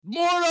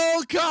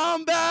Mortal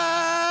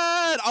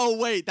Kombat! Oh,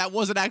 wait, that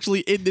wasn't actually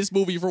in this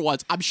movie for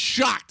once. I'm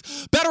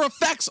shocked. Better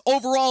effects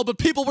overall, but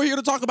people, we're here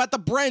to talk about the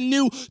brand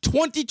new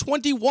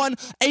 2021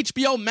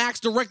 HBO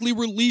Max directly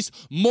released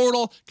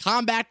Mortal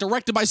Kombat,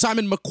 directed by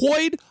Simon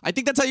McQuoid. I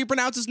think that's how you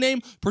pronounce his name.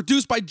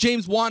 Produced by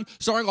James Wan,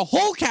 starring a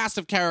whole cast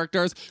of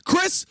characters.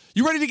 Chris,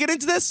 you ready to get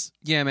into this?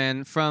 Yeah,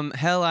 man. From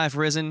hell I've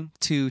risen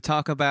to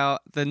talk about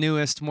the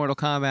newest Mortal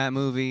Kombat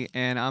movie,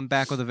 and I'm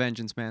back with a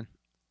vengeance, man.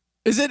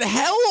 Is it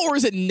hell or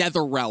is it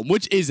Netherrealm?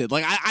 Which is it?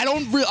 Like,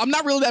 I'm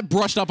not really that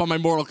brushed up on my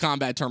Mortal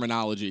Kombat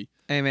terminology.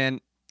 Hey, man,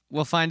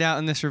 we'll find out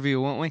in this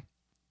review, won't we?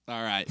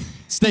 All right.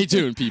 Stay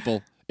tuned,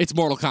 people. It's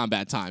Mortal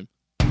Kombat time.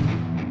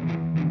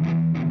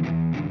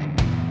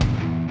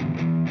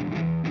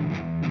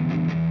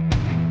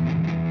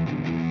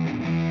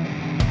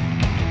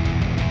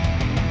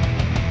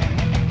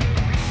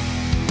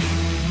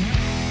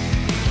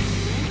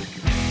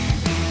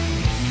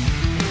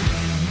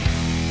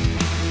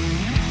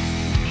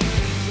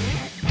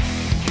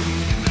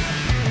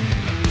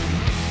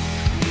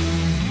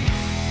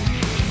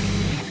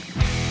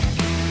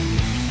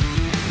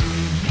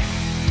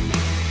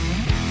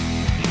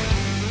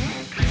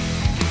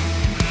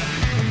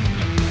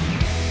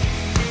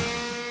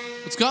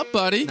 What's up,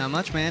 buddy? Not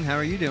much, man. How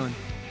are you doing?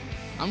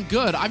 I'm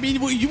good. I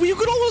mean, you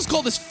could almost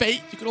call this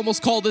fate. You could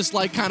almost call this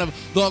like kind of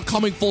the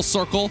coming full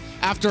circle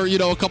after,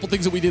 a couple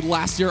things that we did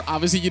last year.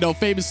 Obviously,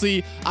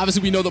 famously,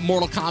 we know that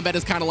Mortal Kombat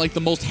is kind of like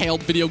the most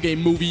hailed video game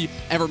movie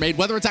ever made.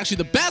 Whether it's actually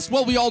the best,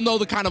 well, we all know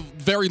the kind of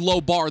very low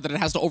bar that it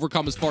has to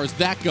overcome as far as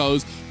that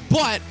goes.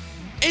 But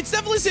it's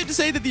definitely safe to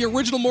say that the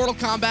original Mortal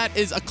Kombat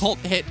is a cult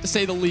hit, to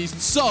say the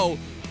least. So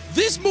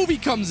this movie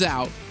comes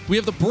out. We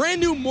have the brand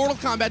new Mortal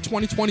Kombat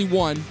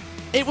 2021.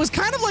 It was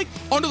kind of like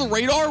under the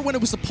radar when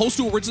it was supposed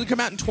to originally come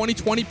out in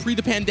 2020 pre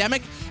the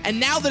pandemic. And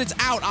now that it's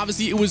out,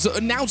 obviously it was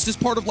announced as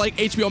part of like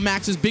HBO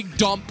Max's big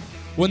dump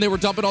when they were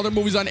dumping all their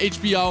movies on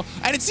HBO.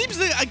 And it seems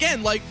to,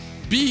 again, like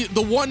be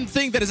the one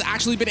thing that has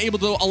actually been able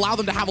to allow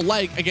them to have a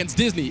leg against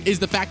Disney is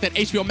the fact that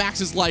HBO Max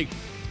is like,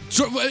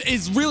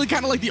 is really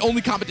kind of like the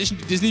only competition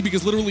to Disney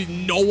because literally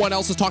no one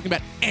else is talking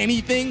about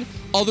anything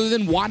other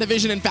than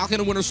WandaVision and Falcon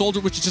and Winter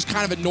Soldier, which is just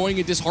kind of annoying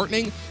and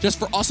disheartening just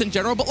for us in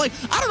general. But like,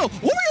 I don't know,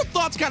 what were your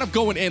thoughts kind of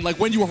going in, like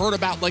when you heard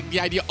about like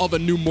the idea of a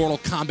new Mortal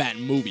Kombat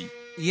movie?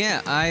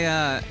 Yeah,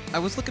 I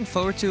was looking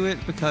forward to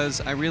it because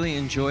I really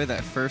enjoy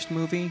that first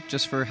movie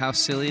just for how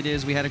silly it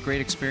is. We had a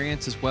great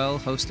experience as well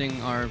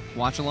hosting our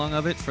watch-along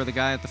of it for the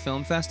guy at the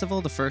film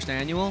festival, the first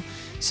annual.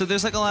 So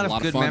there's like a lot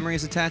of good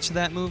memories attached to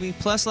that movie.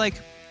 Plus, like,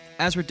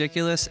 as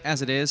ridiculous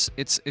as it is,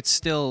 it's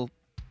still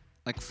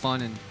like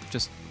fun and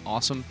just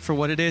awesome for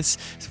what it is.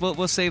 So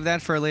we'll save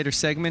that for a later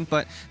segment.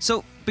 But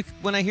so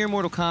when I hear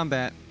Mortal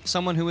Kombat,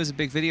 someone who is a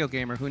big video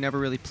gamer who never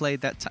really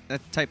played that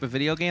type of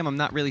video game, I'm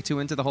not really too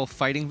into the whole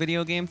fighting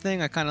video game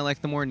thing. I kind of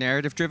like the more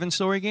narrative-driven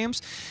story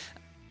games.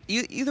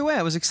 Either way,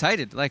 I was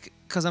excited, like,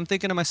 because I'm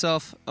thinking to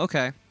myself,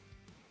 okay,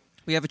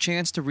 we have a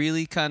chance to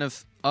really kind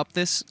of up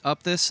this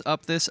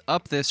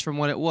from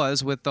what it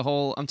was with the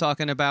whole, I'm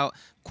talking about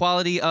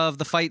quality of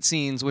the fight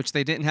scenes, which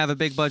they didn't have a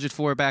big budget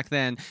for back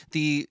then.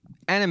 The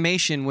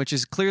animation, which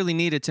is clearly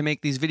needed to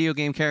make these video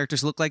game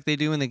characters look like they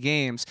do in the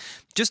games.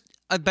 Just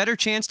a better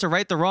chance to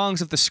right the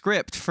wrongs of the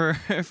script. For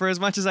as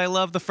much as I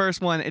love the first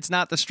one, it's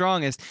not the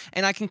strongest.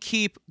 And I can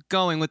keep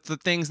going with the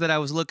things that I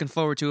was looking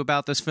forward to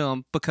about this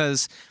film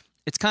because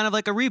it's kind of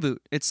like a reboot.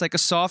 It's like a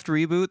soft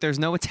reboot. There's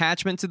no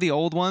attachment to the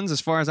old ones as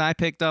far as I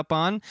picked up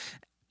on.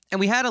 And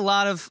we had a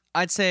lot of,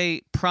 I'd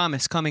say,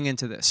 promise coming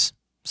into this.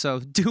 So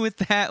do with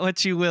that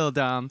what you will,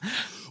 Dom.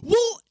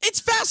 Well, it's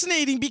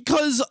fascinating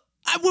because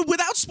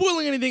without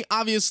spoiling anything,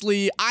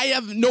 obviously, I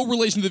have no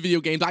relation to the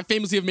video games. I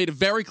famously have made it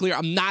very clear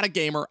I'm not a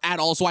gamer at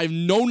all, so I have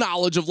no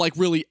knowledge of like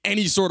really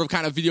any sort of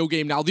kind of video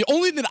game now. The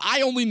only thing that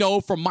I only know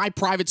from my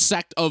private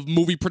sect of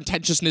movie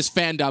pretentiousness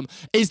fandom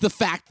is the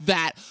fact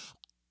that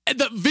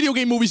the video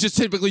game movies just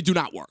typically do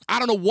not work. I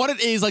don't know what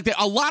it is. Like,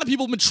 a lot of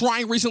people have been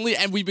trying recently,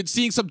 and we've been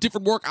seeing some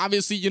different work.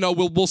 Obviously,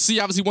 we'll see,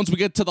 obviously, once we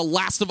get to The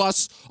Last of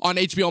Us on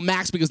HBO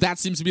Max, because that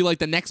seems to be, like,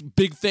 the next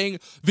big thing,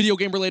 video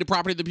game-related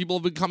property that people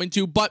have been coming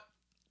to. But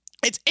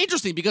it's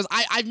interesting because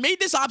I've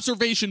made this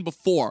observation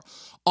before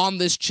on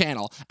this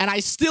channel, and I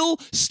still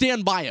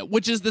stand by it,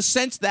 which is the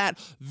sense that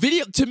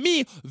video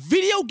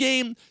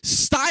game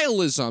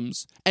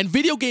stylisms and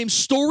video game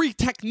story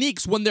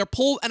techniques, when they're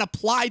pulled and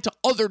applied to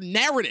other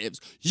narratives,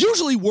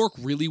 usually work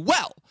really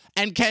well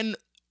and can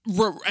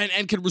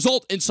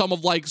result in some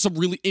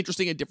really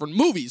interesting and different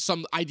movies.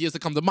 Some ideas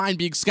that come to mind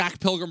being Scott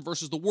Pilgrim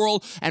versus the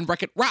World and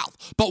Wreck-It Ralph.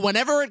 But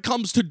whenever it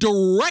comes to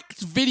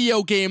direct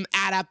video game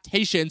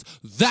adaptations,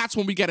 that's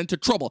when we get into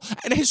trouble.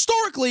 And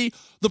historically,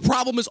 the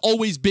problem has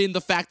always been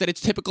the fact that it's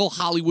typical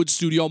Hollywood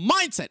studio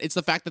mindset. It's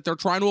the fact that they're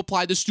trying to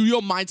apply the studio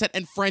mindset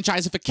and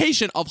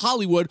franchiseification of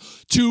Hollywood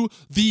to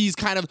these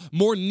kind of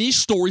more niche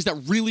stories that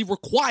really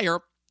require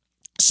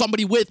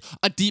somebody with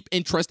a deep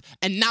interest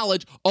and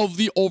knowledge of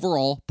the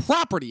overall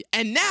property.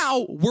 And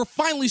now we're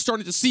finally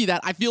starting to see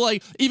that. I feel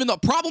like even though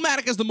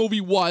problematic as the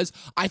movie was,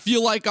 I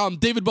feel like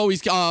David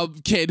Bowie's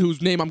kid,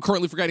 whose name I'm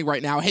currently forgetting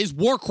right now, his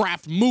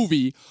Warcraft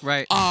movie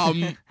Right.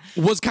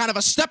 was kind of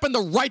a step in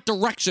the right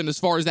direction as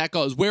far as that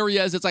goes.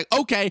 Whereas it's like,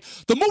 okay,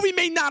 the movie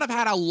may not have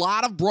had a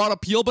lot of broad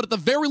appeal, but at the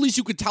very least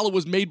you could tell it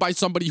was made by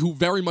somebody who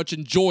very much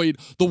enjoyed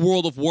the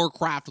World of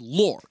Warcraft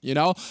lore, you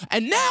know?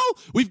 And now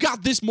we've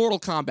got this Mortal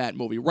Kombat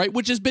movie, right?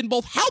 Which has been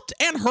both helped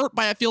and hurt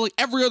by, I feel like,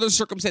 every other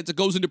circumstance that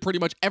goes into pretty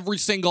much every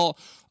single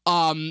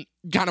kind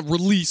of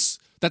release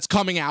that's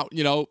coming out,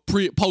 you know,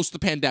 post the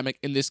pandemic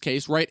in this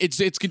case, right?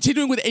 It's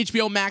continuing with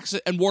HBO Max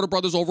and Warner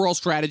Brothers' overall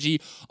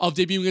strategy of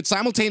debuting it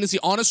simultaneously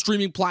on a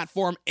streaming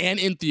platform and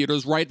in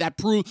theaters, right? That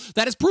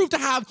has proved to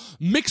have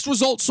mixed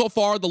results so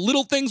far. The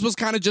Little Things was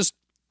kind of just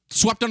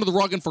swept under the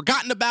rug and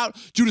forgotten about.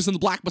 Judas and the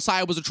Black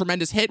Messiah was a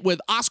tremendous hit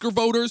with Oscar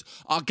voters.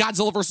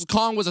 Godzilla vs.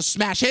 Kong was a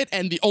smash hit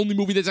and the only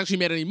movie that's actually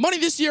made any money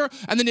this year.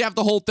 And then you have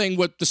the whole thing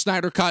with the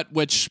Snyder Cut,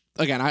 which,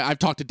 again, I've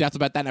talked to death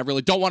about that and I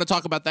really don't want to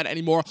talk about that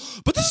anymore.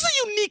 But this is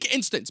a unique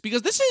instance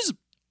because this is...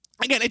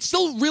 Again, it's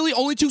still really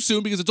only too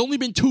soon because it's only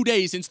been 2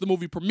 days since the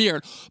movie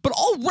premiered. But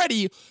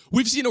already,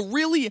 we've seen a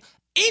really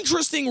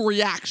interesting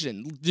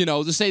reaction, you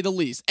know, to say the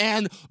least.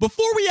 And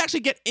before we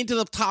actually get into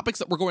the topics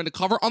that we're going to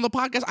cover on the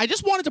podcast, I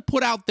just wanted to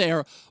put out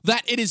there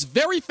that it is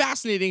very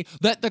fascinating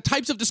that the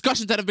types of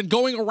discussions that have been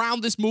going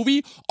around this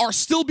movie are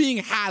still being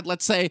had,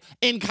 let's say,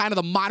 in kind of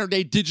the modern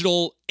day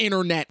digital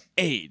internet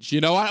age. You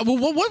know,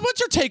 what's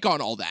your take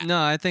on all that?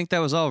 No, I think that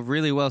was all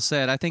really well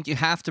said. I think you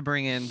have to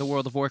bring in the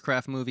World of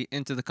Warcraft movie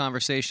into the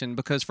conversation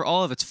because for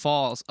all of its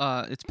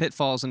its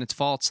pitfalls and its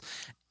faults,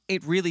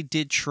 it really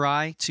did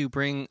try to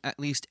bring at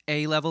least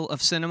a level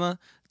of cinema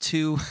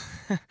to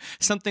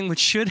something which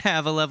should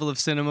have a level of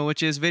cinema,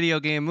 which is video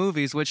game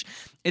movies, which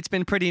it's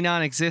been pretty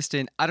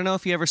non-existent. I don't know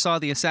if you ever saw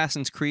the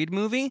Assassin's Creed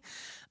movie.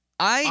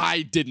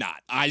 I did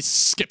not. I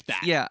skipped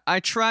that. Yeah, I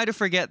try to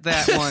forget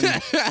that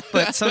one,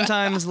 but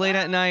sometimes late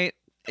at night,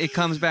 it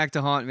comes back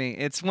to haunt me.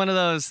 It's one of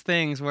those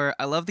things where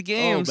I love the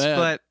games,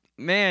 but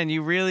man,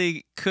 you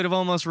really could have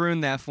almost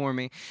ruined that for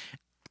me.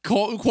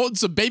 Quoting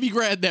some baby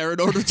grand there in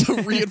order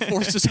to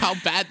reinforce just how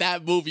bad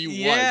that movie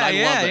was. I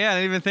love it. Yeah, I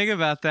didn't even think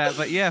about that,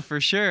 but yeah,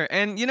 for sure.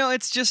 And, you know,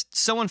 it's just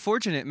so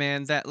unfortunate,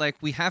 man, that, like,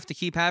 we have to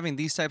keep having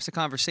these types of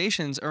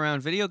conversations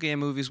around video game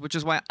movies, which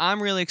is why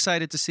I'm really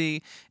excited to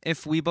see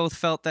if we both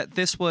felt that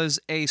this was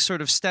a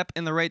sort of step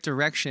in the right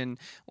direction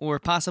or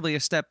possibly a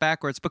step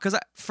backwards, because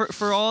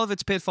for all of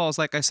its pitfalls,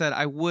 like I said,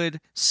 I would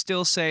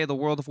still say the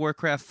World of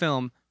Warcraft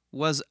film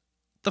was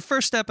the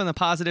first step in the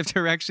positive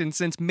direction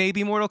since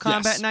maybe Mortal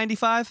Kombat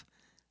 95?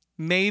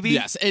 Maybe?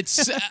 Yes,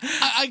 it's,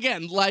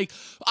 again, like,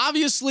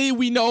 obviously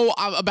we know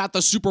about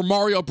the Super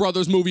Mario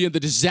Brothers movie and the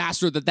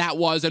disaster that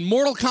was, and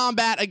Mortal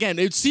Kombat, again,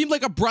 it seemed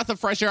like a breath of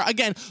fresh air.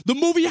 Again, the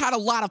movie had a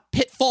lot of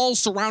pitfalls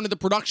surrounding the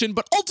production,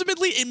 but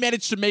ultimately it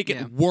managed to make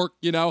it work,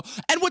 you know?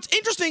 And what's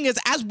interesting is,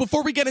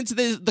 before we get into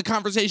the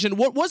conversation,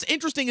 what was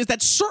interesting is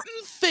that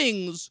certain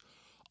things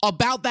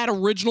about that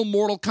original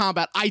Mortal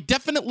Kombat, I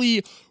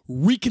definitely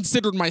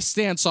reconsidered my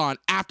stance on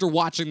after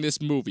watching this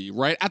movie,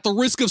 right? At the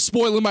risk of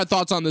spoiling my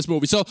thoughts on this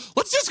movie. So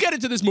let's just get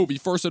into this movie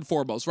first and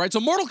foremost, right?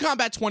 So Mortal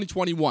Kombat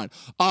 2021.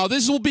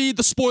 This will be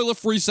the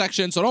spoiler-free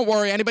section, so don't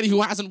worry. Anybody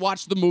who hasn't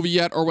watched the movie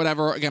yet or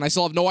whatever, again, I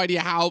still have no idea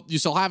how you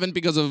still haven't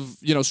because of,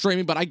 you know,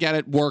 streaming, but I get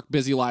it. Work,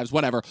 busy lives,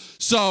 whatever.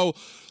 So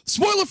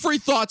spoiler-free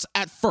thoughts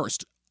at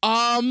first.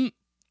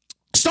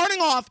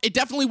 Starting off, it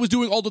definitely was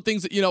doing all the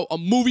things that, you know, a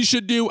movie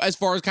should do as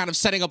far as kind of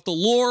setting up the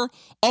lore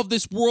of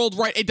this world,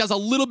 right? It does a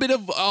little bit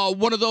of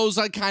one of those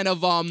kind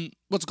of,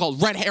 what's it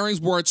called, red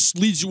herrings, where it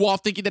leads you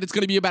off thinking that it's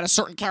going to be about a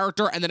certain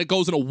character, and then it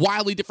goes in a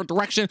wildly different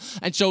direction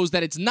and shows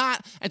that it's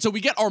not. And so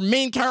we get our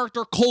main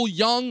character, Cole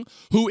Young,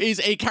 who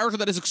is a character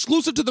that is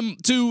exclusive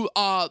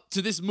to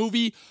this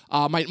movie.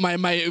 My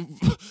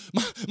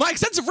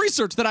extensive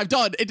research that I've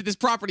done into this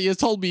property has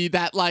told me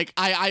that, like,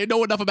 I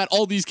know enough about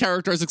all these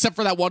characters except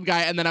for that one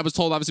guy, and then I was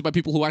told, obviously, by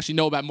people who actually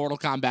know about Mortal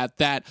Kombat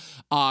that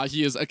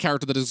he is a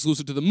character that is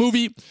exclusive to the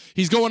movie.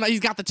 He's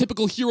got the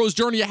typical hero's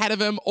journey ahead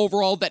of him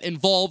overall that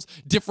involves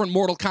different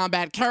Mortal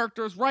Kombat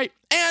characters, right?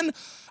 And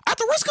at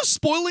the risk of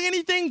spoiling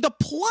anything, the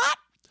plot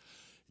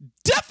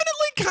definitely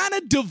kind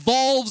of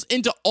devolves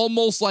into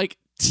almost like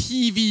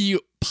TV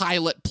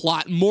pilot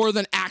plot more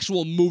than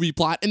actual movie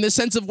plot, in the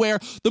sense of where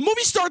the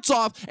movie starts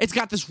off, it's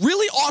got this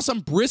really awesome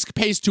brisk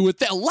pace to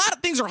it. A lot of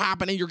things are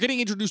happening. You're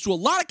getting introduced to a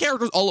lot of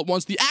characters all at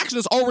once. The action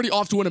is already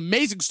off to an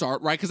amazing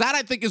start, right? Because that,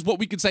 I think, is what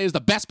we could say is the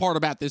best part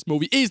about this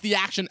movie, is the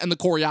action and the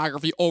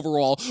choreography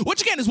overall,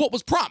 which again is what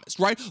was promised,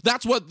 right?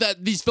 That's what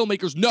these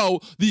filmmakers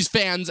know these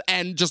fans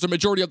and just a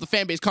majority of the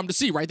fan base come to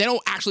see, right? They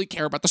don't actually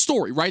care about the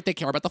story, right? They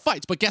care about the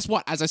fights. But guess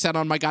what? As I said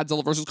on my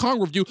Godzilla vs.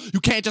 Kong review, you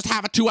can't just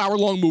have a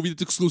 2-hour-long movie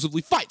that's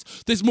exclusively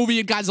fights. This movie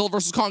and Godzilla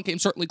vs. Kong came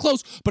certainly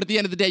close, but at the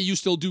end of the day, you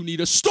still do need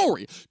a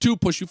story to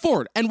push you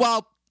forward. And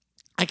while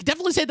I can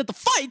definitely say that the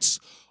fights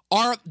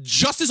are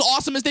just as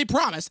awesome as they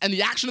promised, and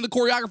the action and the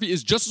choreography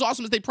is just as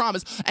awesome as they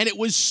promised, and it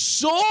was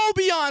so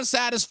beyond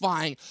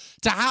satisfying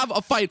to have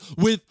a fight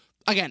with,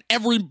 again,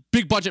 every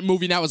big budget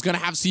movie now is going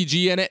to have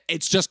CG in it.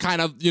 It's just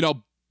kind of,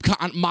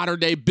 modern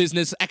day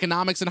business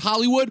economics in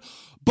Hollywood.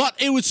 But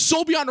it was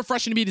so beyond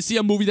refreshing to me to see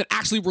a movie that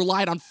actually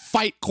relied on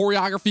fight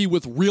choreography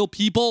with real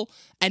people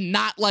and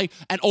not like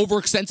an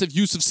overextensive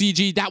use of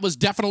CG. That was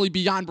definitely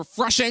beyond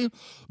refreshing.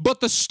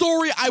 But the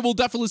story, I will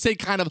definitely say,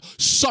 kind of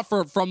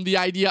suffered from the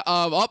idea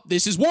of,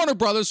 this is Warner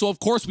Brothers, so of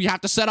course we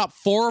have to set up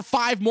 4 or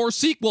 5 more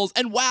sequels.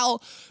 And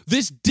while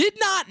this did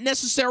not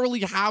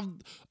necessarily have,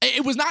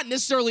 it was not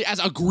necessarily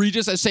as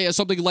egregious as, say, as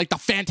something like the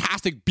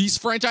Fantastic Beasts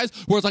franchise,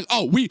 where it's like,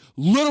 we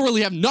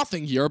literally have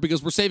nothing here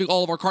because we're saving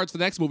all of our cards for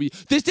the next movie.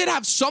 This did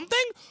have something,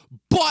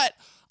 but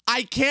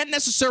I can't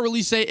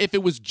necessarily say if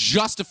it was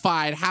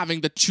justified having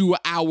the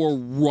 2-hour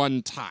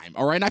runtime.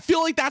 All right, and I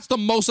feel like that's the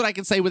most that I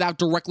can say without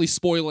directly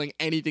spoiling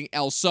anything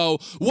else. So,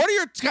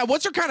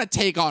 what's your kind of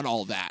take on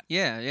all that?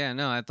 Yeah,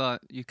 no, I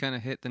thought you kind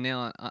of hit the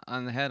nail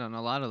on the head on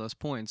a lot of those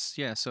points.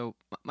 Yeah, so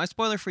my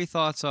spoiler-free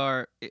thoughts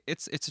are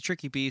it's a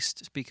tricky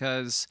beast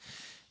because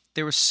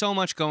there was so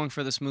much going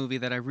for this movie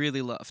that I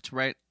really loved.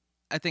 Right,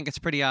 I think it's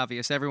pretty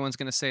obvious. Everyone's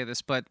going to say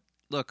this, but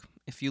look,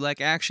 if you like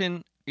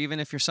action,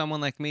 even if you're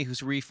someone like me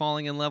who's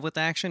re-falling in love with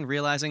action,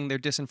 realizing their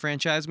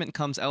disenfranchisement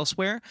comes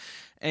elsewhere,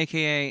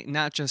 aka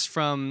not just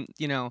from,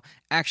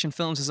 action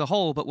films as a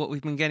whole, but what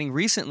we've been getting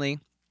recently,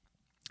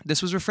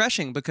 this was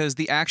refreshing because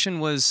the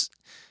action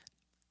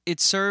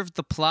it served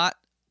the plot,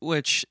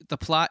 which the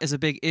plot is a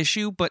big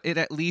issue, but it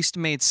at least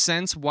made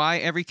sense why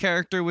every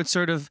character would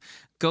sort of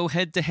go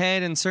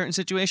head-to-head in certain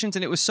situations,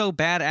 and it was so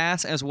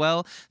badass as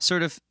well,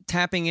 sort of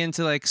tapping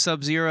into like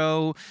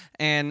Sub-Zero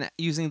and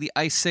using the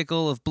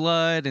icicle of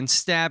blood and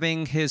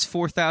stabbing his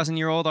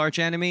 4,000-year-old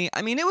archenemy.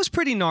 I mean, it was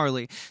pretty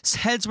gnarly.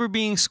 Heads were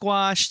being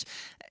squashed,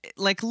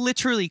 like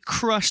literally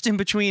crushed in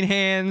between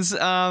hands.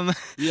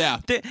 Yeah.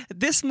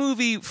 This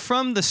movie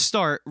from the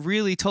start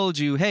really told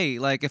you, hey,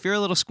 like if you're a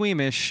little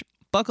squeamish,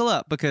 buckle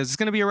up because it's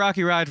going to be a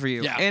rocky ride for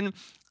you. Yeah. And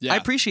I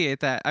appreciate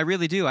that. I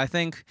really do. I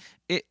think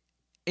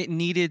it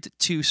needed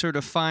to sort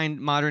of find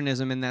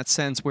modernism in that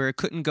sense where it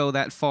couldn't go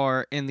that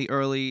far in the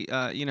early,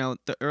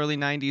 the early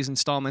 90s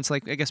installments,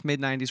 like I guess mid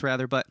 90s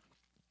rather. But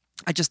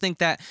I just think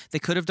that they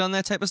could have done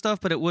that type of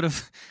stuff, but it would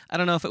have, I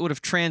don't know if it would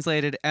have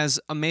translated as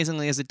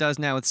amazingly as it does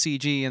now with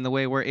CG and the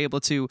way we're able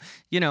to,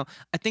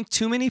 I think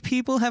too many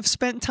people have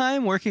spent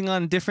time working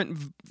on different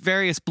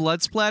various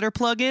blood splatter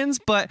plugins,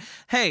 but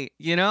hey,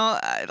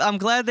 I'm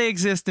glad they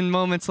exist in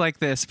moments like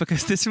this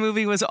because this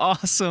movie was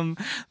awesome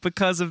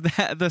because of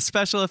that. The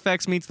special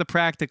effects meets the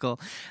practical.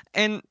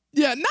 And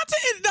yeah, not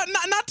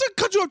to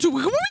cut you up too. Can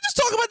we just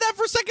talk about that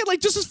for a second?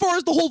 Like, just as far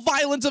as the whole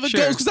violence of it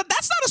goes, because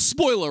that's not a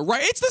spoiler,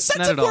 right? It's the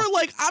sense of where,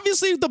 like,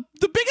 obviously the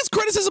biggest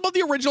criticism of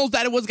the original is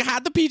that it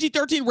had the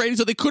PG-13 rating,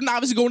 so they couldn't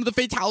obviously go into the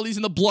fatalities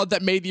and the blood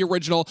that made the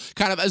original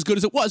kind of as good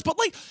as it was. But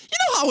like, you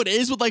know how it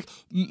is with like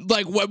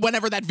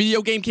whenever that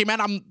video game came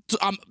out. I'm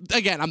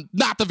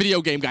not the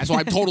video game guy, so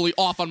I'm totally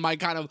off on my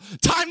kind of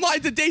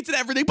timelines and dates and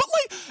everything. But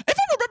like, if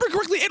I remember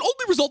correctly, it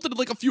only resulted in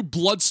like a few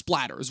blood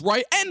splatters,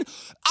 right? And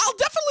I'll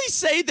definitely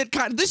say that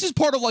this is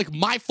part of like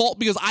my fault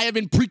because I have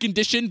been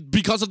preconditioned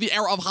because of the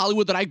era of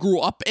Hollywood that I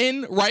grew up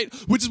in, right?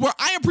 Which is where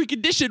I am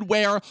preconditioned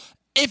where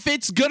if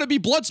it's gonna be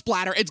blood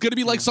splatter, it's gonna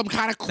be like some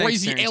kind of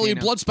crazy alien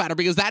blood splatter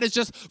because that is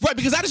just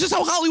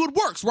how Hollywood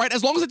works, right?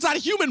 As long as it's not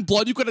human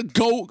blood, you gotta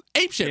go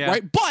apeshit,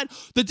 right? But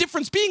the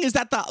difference being is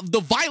that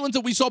the violence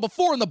that we saw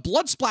before and the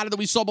blood splatter that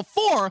we saw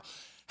before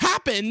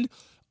happened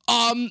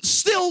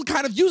still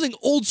kind of using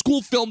old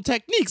school film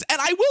techniques.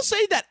 And I will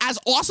say that as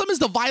awesome as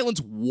the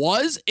violence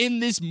was in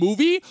this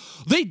movie,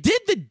 they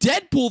did the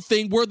Deadpool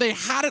thing where they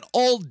had it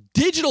all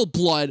digital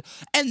blood,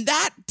 and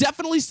that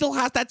definitely still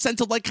has that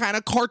sense of like kind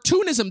of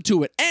cartoonism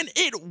to it. And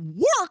it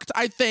worked,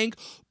 I think,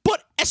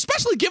 but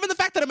especially given the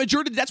fact that a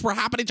majority of deaths were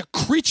happening to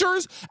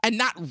creatures and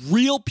not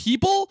real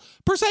people,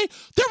 per se,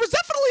 there was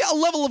definitely a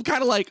level of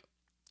kind of like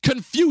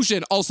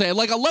confusion, I'll say,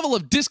 like a level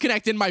of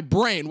disconnect in my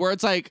brain where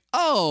it's like,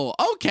 oh,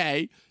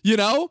 okay,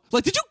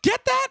 like, did you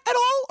get that at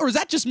all, or is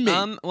that just me?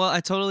 Well, I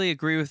totally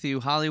agree with you.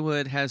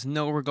 Hollywood has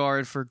no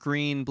regard for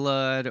green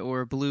blood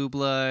or blue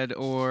blood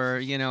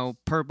or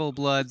purple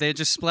blood. They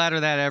just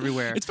splatter that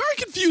everywhere. It's very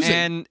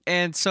confusing.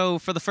 And so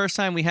for the first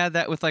time we had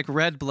that with like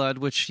red blood,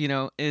 which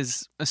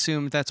is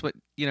assumed that's what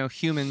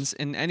humans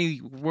in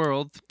any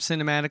world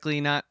cinematically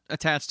not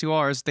attached to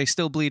ours, they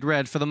still bleed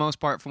red for the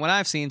most part from what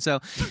I've seen. So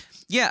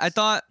yeah, I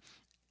thought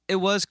it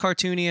was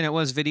cartoony and it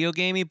was video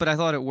gamey, but I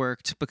thought it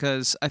worked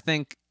because I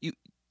think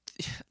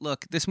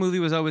look, this movie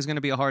was always going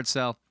to be a hard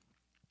sell.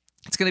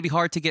 It's going to be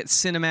hard to get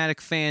cinematic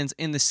fans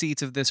in the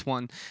seats of this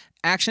one.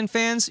 Action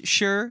fans,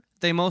 sure,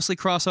 they mostly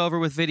cross over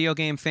with video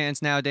game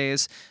fans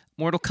nowadays.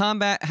 Mortal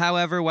Kombat,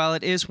 however, while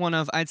it is one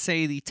of, I'd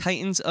say, the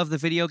titans of the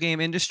video game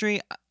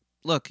industry,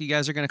 look, you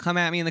guys are going to come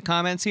at me in the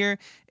comments here.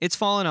 It's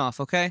fallen off,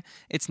 okay?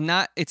 It's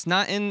not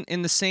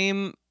in the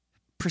same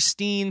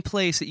pristine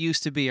place it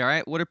used to be, all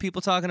right? What are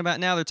people talking about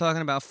now? They're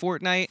talking about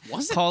Fortnite,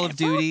 Call of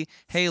Duty,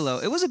 Halo.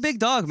 It was a big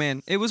dog,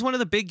 man. It was one of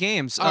the big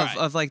games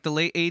of like the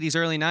late 80s,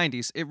 early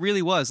 90s. It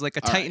really was like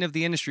a titan of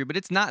the industry, but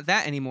it's not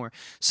that anymore.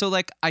 So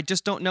like I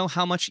just don't know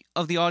how much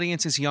of the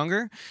audience is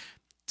younger.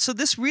 So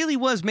this really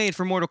was made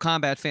for Mortal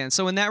Kombat fans.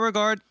 So in that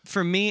regard,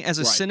 for me as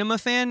a cinema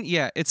fan,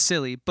 yeah, it's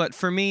silly. But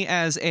for me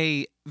as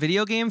a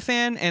video game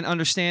fan and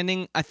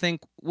understanding, I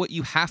think, what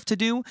you have to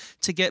do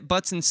to get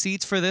butts and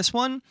seats for this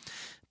one,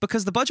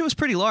 because the budget was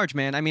pretty large,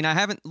 man. I mean, I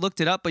haven't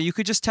looked it up, but you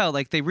could just tell,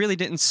 like, they really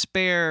didn't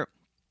spare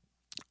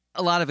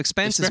a lot of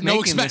expenses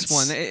making this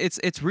one.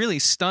 It's really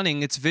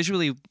stunning. It's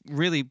visually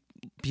really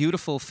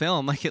beautiful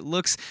film. Like, it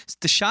looks,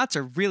 the shots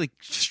are really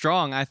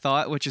strong, I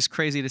thought, which is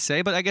crazy to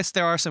say, but I guess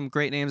there are some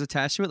great names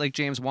attached to it, like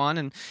James Wan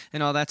and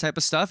all that type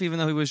of stuff. Even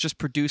though he was just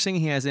producing,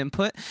 he has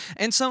input.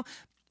 And so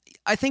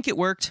I think it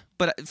worked,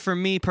 but for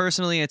me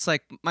personally, it's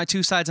like my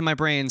two sides of my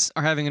brains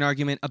are having an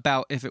argument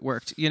about if it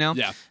worked, you know?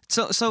 Yeah.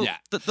 So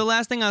the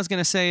last thing I was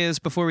going to say is,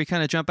 before we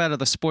kind of jump out of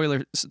the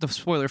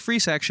spoiler-free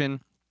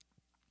section,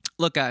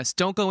 look, guys,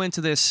 don't go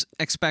into this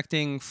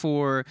expecting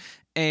for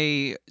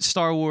a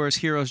Star Wars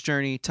hero's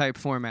journey type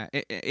format.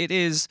 It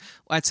is,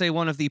 I'd say,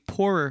 one of the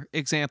poorer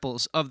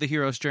examples of the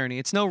hero's journey.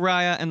 It's no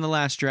Raya and the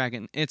Last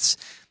Dragon. It's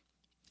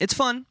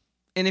fun,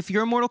 and if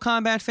you're a Mortal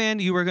Kombat fan,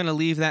 you are going to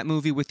leave that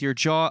movie with your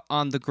jaw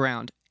on the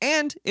ground.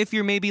 And if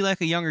you're maybe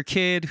like a younger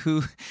kid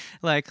who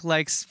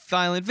likes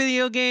violent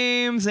video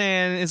games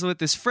and is with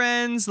his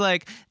friends,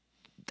 like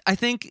I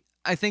think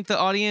the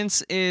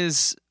audience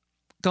is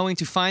going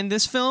to find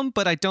this film,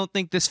 but I don't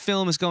think this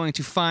film is going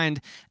to find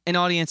an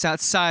audience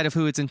outside of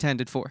who it's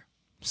intended for.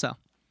 So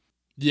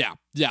yeah,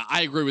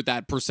 I agree with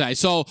that per se.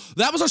 So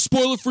that was our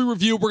spoiler-free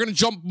review. We're going to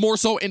jump more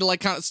so into like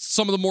kind of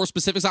some of the more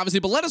specifics, obviously,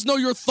 but let us know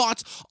your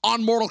thoughts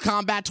on Mortal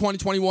Kombat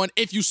 2021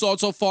 if you saw it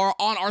so far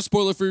on our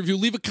spoiler-free review.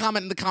 Leave a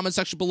comment in the comment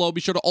section below.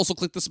 Be sure to also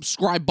click the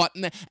subscribe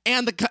button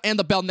and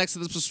the bell next to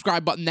the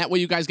subscribe button. That way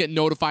you guys get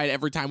notified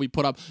every time we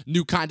put up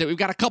new content. We've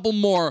got a couple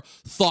more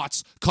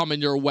thoughts coming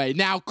your way.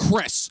 Now,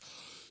 Chris,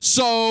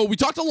 so we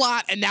talked a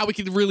lot, and now we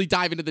can really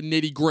dive into the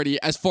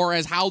nitty-gritty as far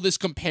as how this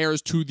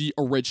compares to the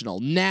original.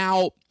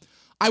 Now,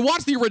 I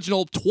watched the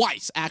original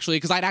twice, actually,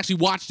 because I'd actually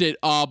watched it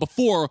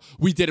before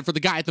we did it for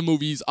the Guy at the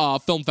Movies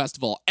film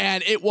festival,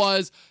 and it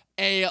was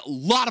a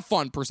lot of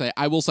fun, per se.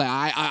 I will say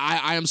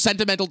I am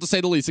sentimental, to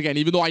say the least. Again,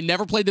 even though I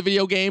never played the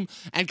video game,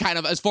 and kind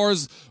of as far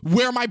as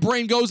where my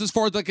brain goes, as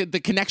far as like the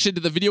connection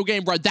to the video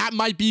game, right, that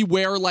might be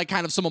where like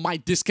kind of some of my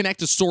disconnect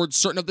to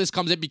certain of this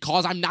comes in,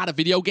 because I'm not a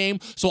video game,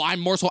 so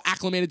I'm more so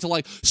acclimated to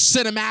like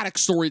cinematic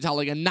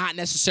storytelling and not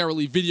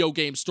necessarily video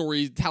game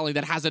storytelling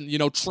that hasn't,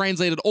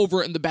 translated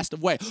over in the best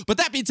of way. But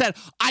that being said,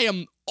 I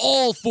am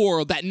all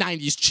for that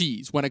 90s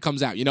cheese when it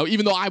comes out.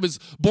 Even though I was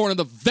born in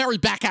the very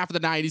back half of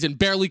the 90s and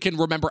barely can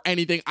remember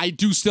anything, I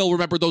do still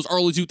remember those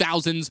early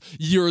 2000s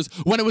years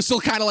when it was still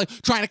kind of like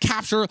trying to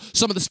capture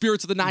some of the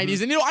spirits of the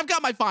 90s. And, I've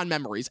got my fond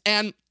memories.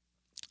 And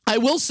I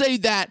will say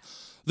that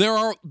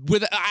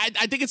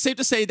I think it's safe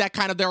to say that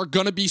kind of there are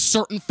going to be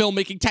certain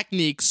filmmaking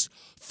techniques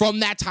from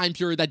that time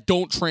period that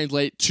don't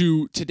translate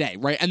to today,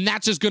 right? And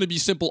that's just going to be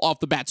simple off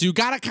the bat. So you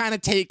got to kind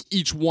of take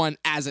each one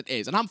as it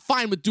is. And I'm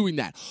fine with doing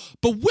that.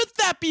 But with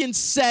that being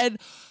said,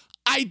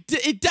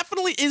 it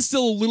definitely is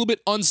still a little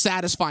bit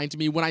unsatisfying to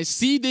me when I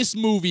see this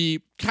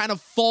movie kind of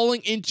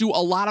falling into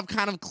a lot of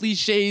kind of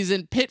cliches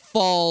and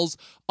pitfalls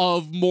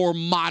of more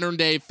modern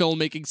day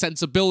filmmaking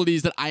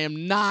sensibilities that I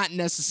am not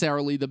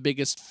necessarily the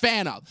biggest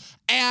fan of.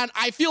 And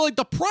I feel like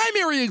the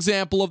primary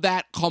example of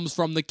that comes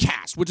from the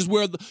cast, which is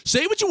where,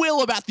 say what you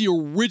will about the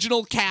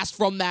original cast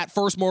from that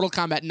first Mortal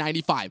Kombat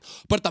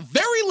 95, but at the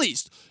very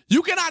least,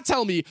 you cannot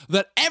tell me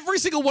that every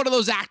single one of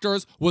those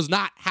actors was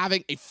not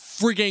having a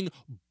frigging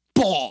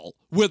ball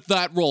with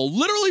that role.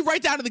 Literally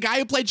right down to the guy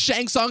who played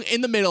Shang Tsung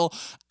in the middle,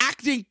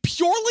 acting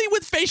purely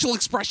with facial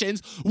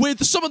expressions,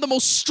 with some of the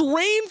most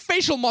strained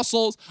facial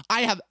muscles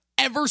I have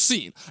ever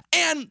seen.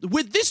 And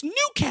with this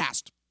new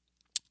cast,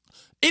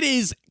 it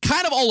is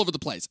kind of all over the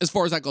place as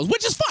far as that goes,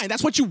 which is fine.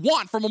 That's what you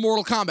want from a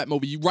Mortal Kombat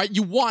movie, right?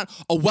 You want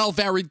a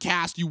well-varied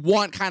cast. You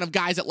want kind of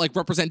guys that like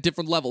represent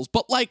different levels.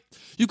 But like,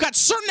 you've got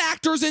certain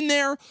actors in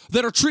there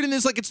that are treating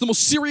this like it's the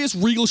most serious,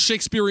 regal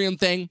Shakespearean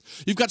thing.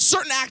 You've got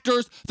certain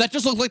actors that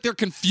just look like they're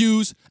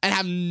confused and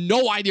have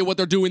no idea what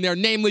they're doing there.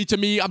 Namely, to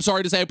me, I'm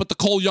sorry to say it, but the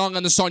Cole Young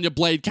and the Sonya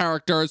Blade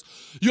characters.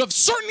 You have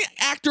certain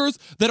actors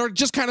that are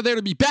just kind of there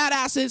to be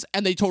badasses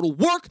and they total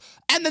work.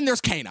 And then there's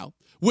Kano,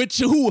 who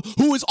is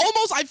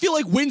almost, I feel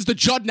like, wins the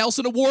Judd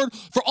Nelson Award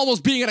for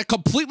almost being in a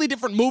completely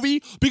different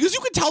movie, because you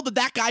can tell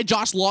that guy,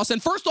 Josh Lawson,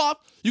 first off,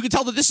 you can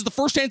tell that this is the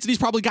first chance that he's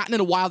probably gotten in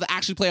a while to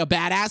actually play a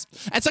badass.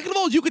 And second of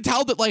all, you can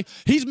tell that, like,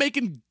 he's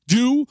making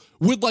do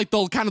with, like,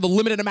 the kind of the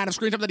limited amount of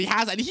screen time that he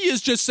has. And he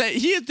is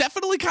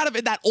definitely kind of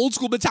in that old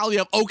school mentality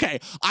of, okay,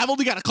 I've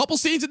only got a couple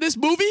scenes in this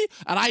movie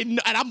and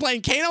I'm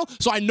playing Kano,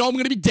 so I know I'm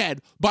going to be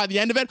dead by the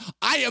end of it.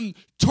 I am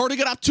turning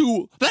it up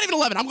to, not even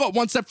 11, I'm going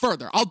one step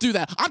further. I'll do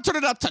that. I'm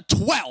turning it up to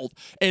 12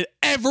 in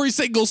every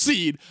single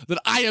scene that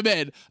I am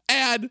in.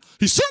 And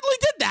he certainly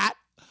did that.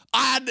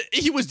 And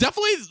he was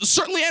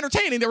certainly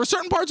entertaining. There were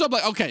certain parts of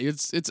like, okay,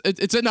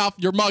 it's enough.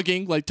 You're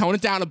mugging, like tone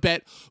it down a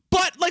bit.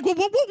 But like, what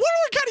are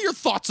kind of your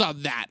thoughts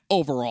on that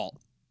overall?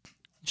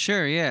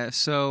 Sure, yeah.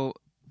 So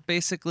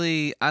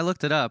basically, I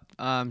looked it up.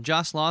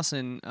 Josh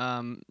Lawson,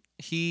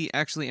 he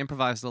actually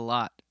improvised a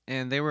lot,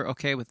 and they were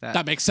okay with that.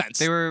 That makes sense.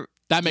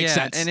 That makes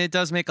sense. And it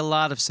does make a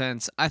lot of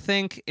sense. I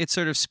think it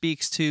sort of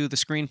speaks to the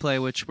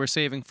screenplay, which we're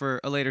saving for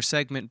a later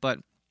segment, but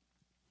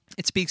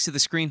it speaks to the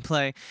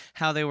screenplay,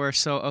 how they were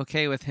so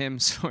okay with him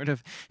sort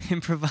of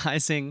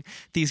improvising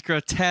these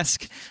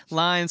grotesque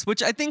lines,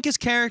 which I think his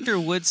character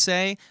would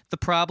say. The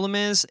problem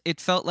is it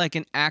felt like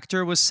an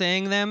actor was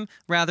saying them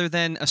rather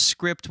than a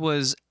script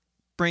was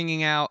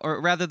bringing out,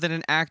 or rather than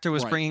an actor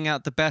was bringing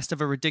out the best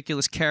of a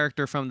ridiculous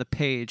character from the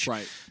page.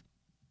 Right.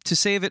 To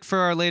save it for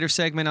our later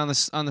segment on the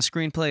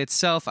screenplay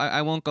itself,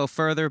 I won't go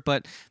further,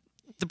 but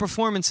the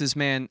performances,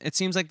 man, it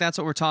seems like that's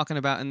what we're talking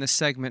about in this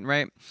segment,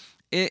 right?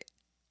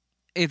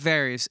 It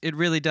varies. It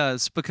really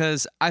does,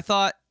 because I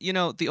thought,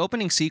 the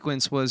opening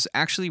sequence was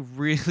actually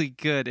really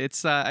good.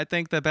 It's, I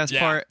think, the best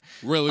part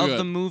of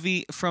the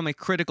movie from a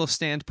critical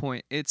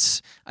standpoint.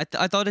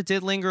 I thought it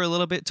did linger a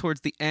little bit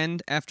towards the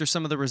end after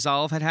some of the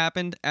resolve had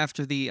happened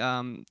after the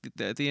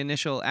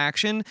initial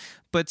action,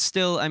 but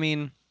still, I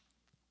mean,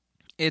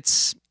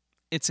 it's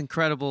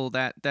incredible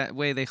that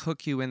way they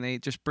hook you and they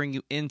just bring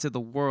you into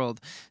the world.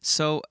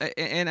 So,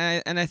 and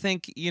I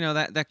think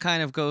that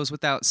kind of goes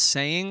without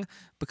saying,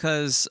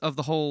 because of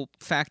the whole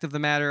fact of the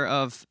matter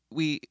of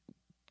we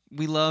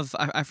love,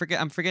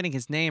 I'm forgetting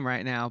his name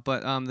right now,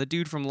 but the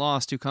dude from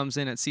Lost who comes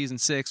in at season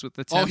 6 with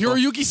the temple. Oh,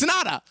 Hiroyuki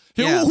Sanada,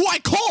 who I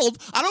called.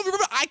 I don't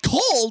remember. I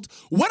called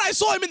when I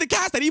saw him in the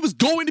cast that he was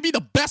going to be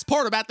the best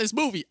part about this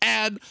movie,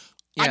 and.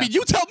 Yeah. I mean,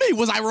 you tell me,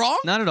 was I wrong?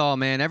 Not at all,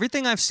 man.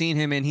 Everything I've seen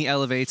him in, he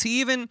elevates.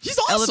 He's awesome.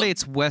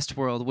 Elevates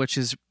Westworld, which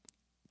is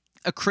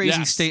a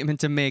crazy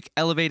statement to make.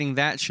 Elevating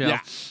that show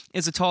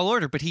is a tall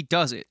order, but he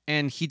does it,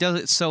 and he does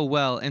it so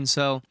well. And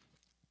so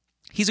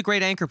he's a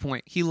great anchor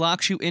point. He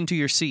locks you into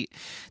your seat.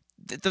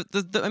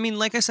 I mean,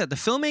 like I said, the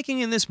filmmaking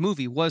in this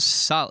movie was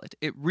solid.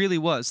 It really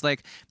was.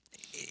 Like,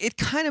 it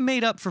kind of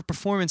made up for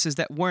performances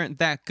that weren't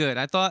that good.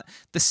 I thought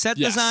the set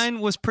design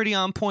was pretty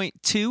on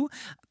point, too.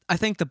 I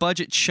think the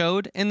budget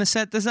showed in the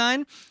set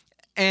design,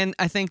 and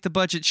I think the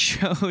budget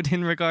showed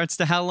in regards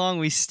to how long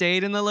we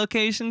stayed in the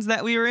locations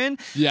that we were in.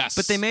 Yes.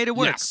 But they made it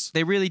work. Yes.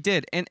 They really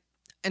did. And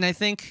I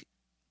think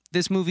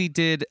this movie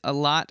did a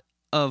lot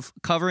of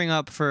covering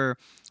up for,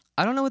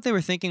 I don't know what they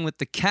were thinking with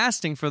the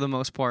casting for the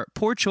most part.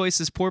 Poor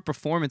choices, poor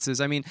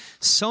performances. I mean,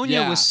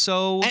 Sonya was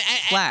so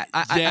flat.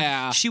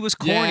 She was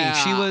corny.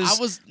 I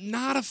was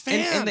not a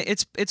fan. And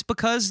it's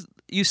because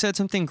you said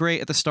something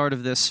great at the start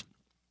of this.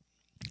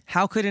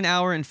 How could an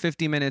hour and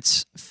 50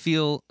 minutes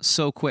feel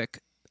so quick?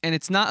 And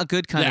it's not a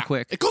good kind of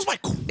quick. It goes by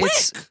quick.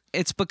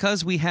 It's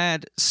because we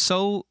had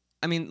so...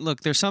 I mean,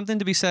 look, there's something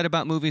to be said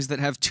about movies that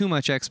have too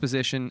much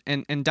exposition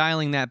and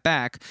dialing that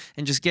back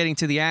and just getting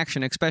to the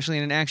action, especially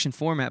in an action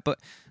format. But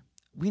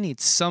we need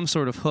some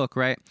sort of hook,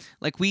 right?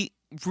 Like, we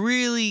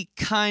really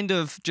kind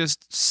of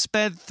just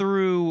sped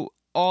through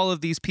all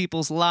of these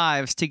people's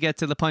lives to get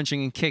to the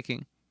punching and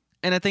kicking.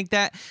 And I think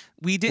that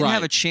we didn't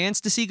have a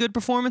chance to see good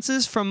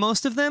performances from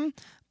most of them,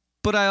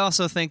 but I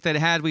also think that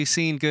had we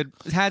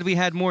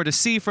had more to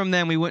see from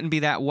them, we wouldn't be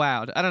that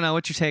wowed. I don't know,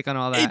 what's your take on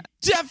all that? It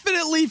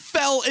definitely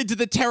fell into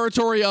the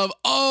territory of,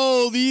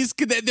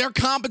 they're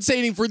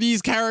compensating for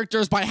these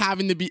characters by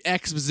having to be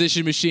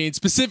exposition machines,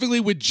 specifically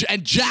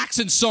and Jax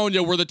and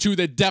Sonya were the two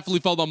that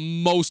definitely fell the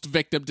most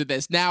victim to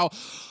this. Now,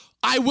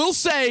 I will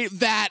say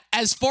that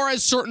as far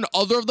as certain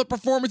other of the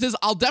performances,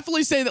 I'll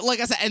definitely say that, like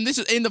I said, and this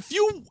is in the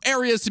few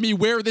areas to me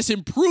where this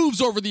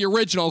improves over the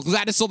original, because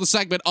that is still the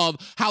segment of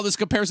how this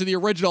compares to the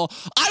original,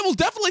 I will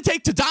definitely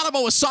take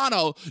Tadanobu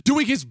Asano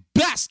doing his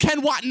best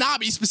Ken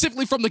Watanabe,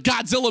 specifically from the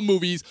Godzilla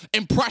movies,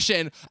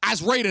 impression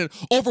as Raiden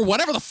over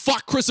whatever the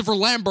fuck Christopher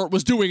Lambert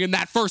was doing in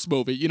that first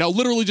movie.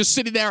 Literally just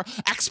sitting there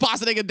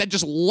expositing and then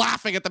just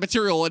laughing at the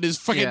material and his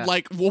freaking,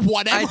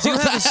 whatever. I do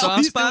have a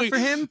soft spot for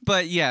him,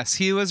 but yes,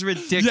 he was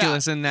ridiculous.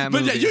 In that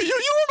movie. But you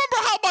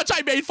remember how much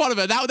I made fun of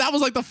it. That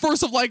was like the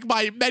first of like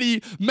my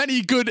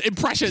many good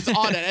impressions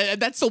on it. And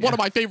that's still one of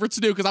my favorites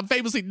to do, because I'm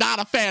famously not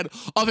a fan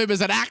of him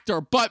as an actor.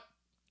 But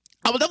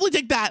I will definitely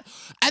take that.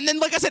 And then,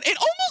 like I said,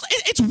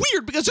 it's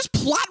weird because just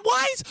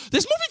plot-wise,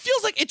 this movie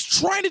feels like it's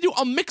trying to do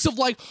a mix of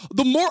like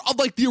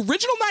the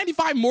original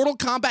 95 Mortal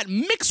Kombat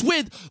mixed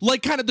with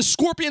like kind of the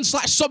Scorpion /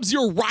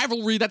 Sub-Zero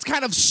rivalry that's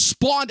kind of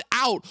spawned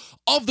out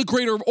of the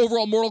greater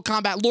overall Mortal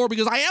Kombat lore,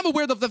 because I am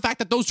aware of the fact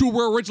that those two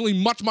were originally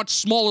much, much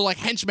smaller like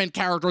henchmen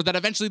characters that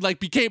eventually like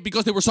became,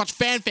 because they were such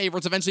fan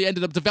favorites, eventually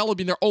ended up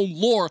developing their own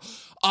lore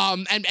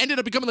and ended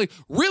up becoming like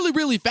really,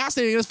 really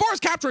fascinating. And as far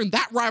as capturing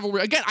that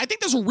rivalry, again, I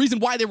think there's a reason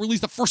why they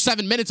released the first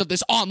 7 minutes of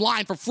this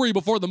online for free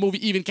before the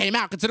movie even came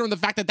out, considering the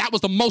fact that that was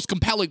the most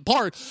compelling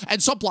part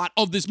and subplot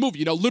of this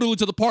movie, literally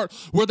to the part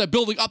where they're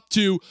building up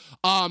to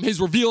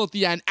his reveal at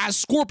the end as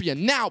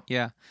Scorpion. Now,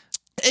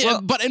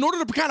 but in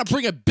order to kind of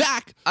bring it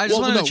back, I just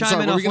wanted to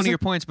chime in off one of your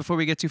points before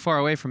we get too far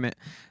away from it.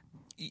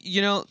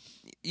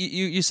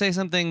 you say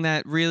something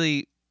that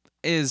really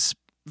is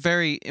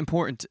very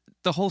important.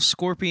 The whole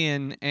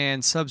Scorpion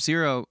and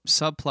Sub-Zero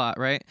subplot,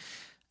 right?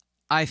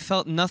 I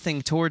felt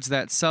nothing towards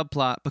that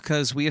subplot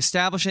because we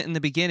establish it in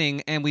the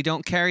beginning and we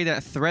don't carry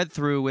that thread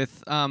through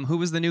with who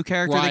was the new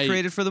character they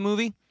created for the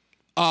movie?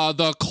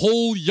 The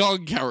Cole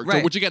Young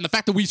character, which again, the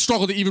fact that we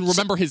struggle to even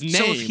remember his name.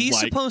 So if he's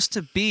supposed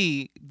to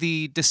be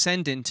the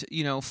descendant,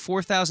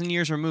 4,000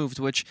 years removed,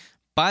 which,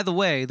 by the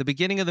way, the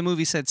beginning of the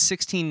movie said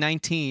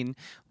 1619,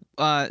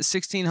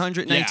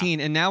 1619,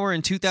 and now we're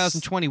in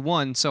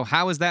 2021, so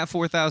how is that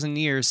 4,000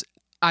 years?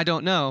 I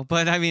don't know,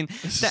 but I mean,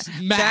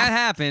 that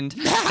happened.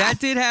 That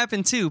did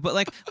happen too, but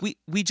like,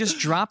 we just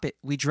drop it.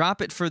 We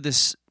drop it for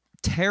this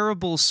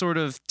terrible sort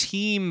of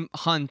team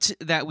hunt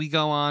that we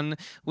go on,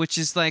 which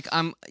is like,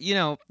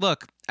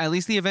 look, at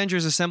least the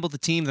Avengers assembled the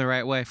team the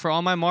right way. For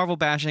all my Marvel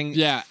bashing.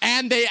 Yeah,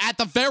 and they, at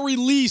the very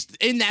least,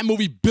 in that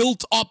movie,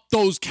 built up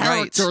those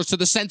characters to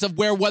the sense of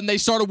where when they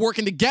started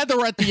working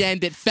together at the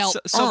end, it felt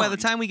so by the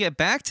time we get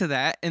back to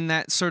that, in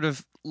that sort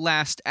of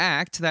last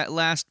act, that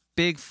last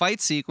big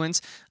fight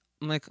sequence,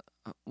 I'm like,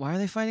 why are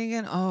they fighting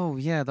again? Oh,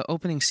 yeah, the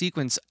opening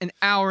sequence an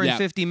hour and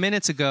 50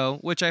 minutes ago,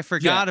 which I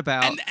forgot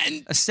about,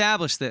 and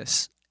established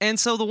this. And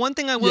so the one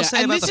thing I will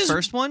say about the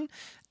first one,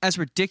 as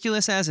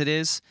ridiculous as it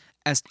is,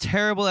 as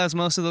terrible as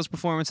most of those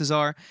performances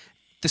are,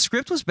 the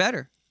script was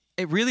better.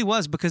 It really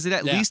was, because it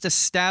at least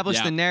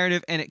established the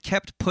narrative and it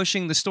kept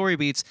pushing the story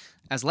beats,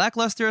 as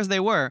lackluster as they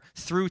were,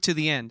 through to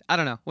the end. I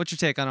don't know. What's your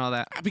take on all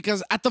that?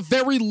 Because at the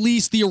very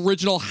least, the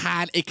original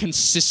had a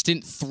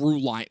consistent through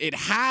line. It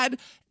had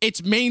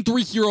its main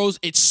three heroes.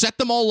 It set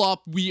them all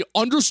up. We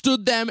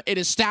understood them.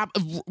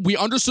 We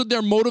understood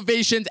their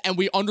motivations, and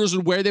we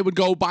understood where they would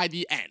go by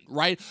the end,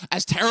 right?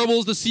 As terrible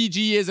as the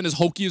CG is and as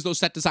hokey as those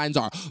set designs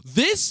are,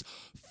 this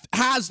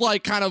has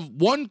like kind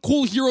of one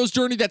cool hero's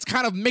journey that's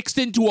kind of mixed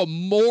into a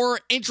more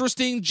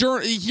interesting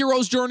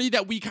hero's journey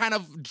that we kind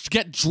of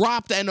get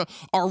dropped and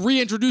are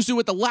reintroduced to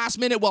at the last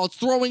minute, while it's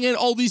throwing in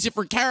all these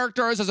different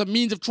characters as a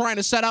means of trying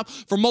to set up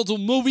for multiple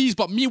movies.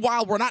 But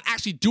meanwhile, we're not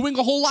actually doing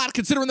a whole lot,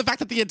 considering the fact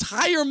that the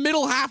entire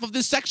middle half of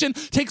this section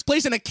takes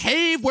place in a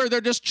cave where they're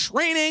just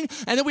training.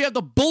 And then we have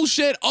the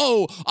bullshit,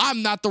 oh,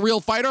 I'm not the real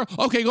fighter.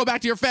 Okay, go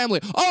back to your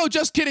family. Oh,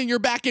 just kidding, you're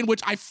back in,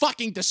 which I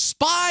fucking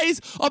despise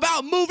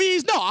about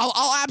movies. No,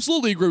 I'll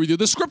absolutely agree with you.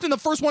 The script in the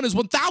first one is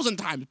 1,000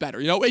 times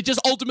better. It just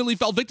ultimately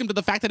fell victim to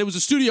the fact that it was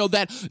a studio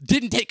that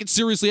didn't take it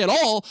seriously at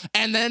all,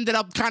 and then ended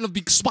up kind of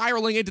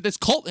spiraling into this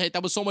cult hit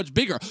that was so much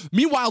bigger.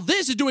 Meanwhile,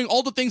 this is doing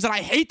all the things that I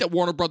hate that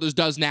Warner Brothers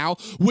does now,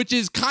 which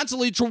is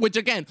constantly true. Which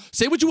again,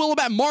 say what you will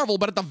about Marvel,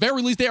 but at the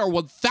very least, they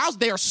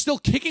are still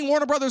kicking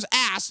Warner Brothers'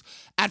 ass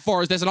as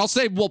far as this. And I'll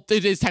say, well,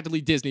 it is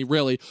technically Disney,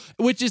 really,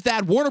 which is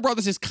that Warner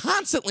Brothers is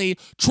constantly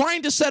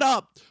trying to set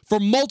up for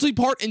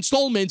multi-part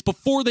installments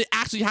before they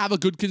actually have a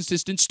good,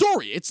 consistent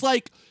story. It's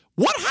like,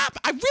 what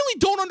happened? I really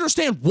don't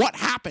understand what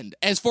happened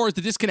as far as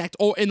the disconnect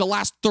in the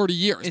last 30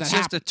 years. It's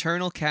just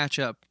eternal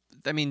catch-up.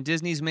 I mean,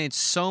 Disney's made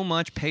so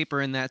much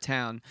paper in that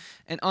town,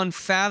 an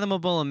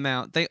unfathomable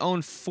amount. They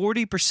own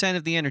 40%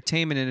 of the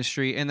entertainment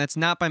industry, and that's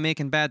not by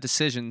making bad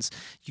decisions.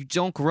 You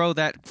don't grow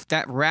that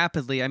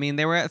rapidly. I mean,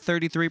 they were at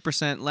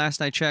 33% last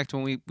I checked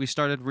when we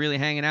started really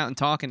hanging out and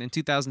talking in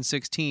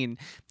 2016.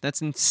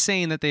 That's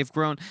insane that they've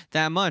grown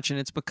that much, and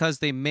it's because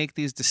they make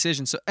these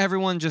decisions. So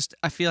everyone just,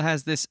 I feel,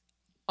 has this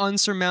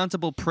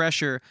unsurmountable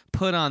pressure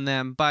put on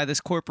them by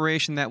this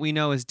corporation that we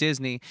know as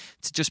Disney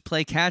to just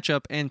play catch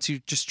up and to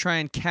just try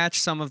and catch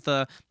some of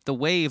the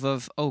wave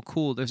of, oh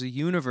cool, there's a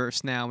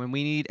universe now and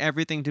we need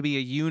everything to be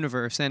a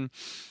universe. And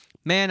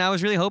man, I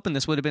was really hoping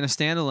this would have been a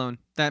standalone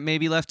that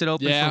maybe left it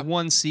open for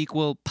one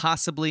sequel,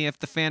 possibly if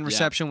the fan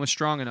reception was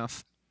strong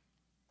enough.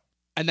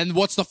 And then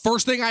what's the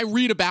first thing I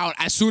read about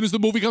as soon as the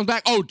movie comes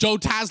back? Oh, Joe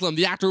Taslim,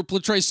 the actor who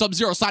portrays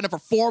Sub-Zero, signed up for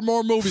 4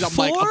 more movies. I'm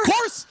like, of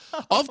course.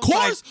 Oh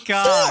my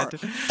God.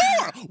 4.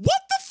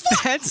 What the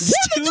fuck? That's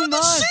too much.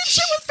 The same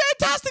shit with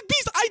Fantastic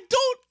Beasts. I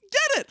don't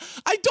get it.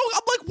 I'm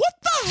like, what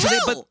the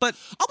hell? But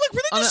I'm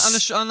like,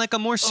 really on like a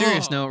more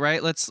serious note,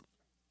 right?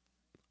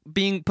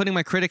 Putting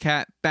my critic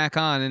hat back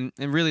on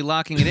and really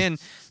locking it in.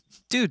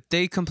 Dude,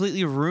 they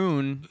completely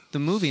ruin the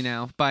movie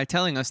now by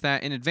telling us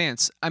that in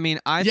advance. I mean,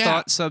 I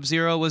thought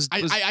Sub-Zero was...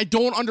 I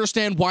don't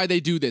understand why they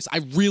do this. I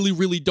really,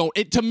 really don't.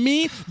 To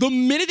me, the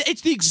minute...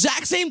 It's the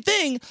exact same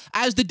thing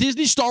as the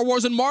Disney, Star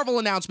Wars, and Marvel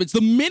announcements.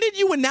 The minute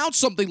you announce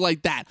something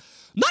like that,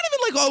 not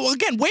even like, oh,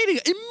 again, waiting,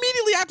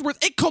 immediately afterwards,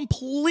 it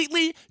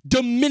completely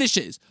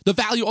diminishes the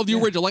value of the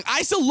original. Like,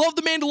 I still love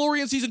The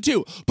Mandalorian Season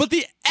 2, but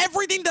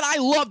everything that I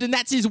loved in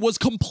that season was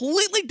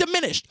completely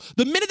diminished.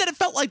 The minute that it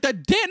felt like not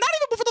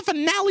even before the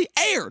finale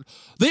aired,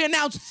 they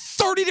announced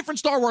 30 different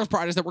Star Wars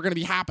projects that were going to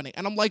be happening.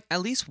 And I'm like,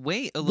 at least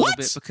wait a little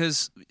bit,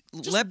 because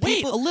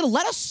wait a little.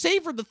 Let us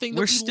savor the thing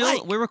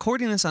We're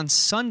recording this on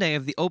Sunday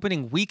of the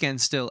opening weekend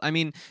still. I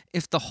mean,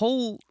 if the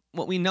whole...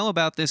 What we know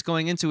about this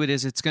going into it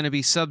is it's going to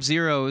be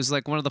Sub-Zero is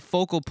like one of the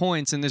focal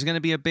points and there's going to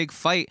be a big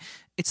fight.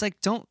 It's like,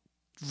 don't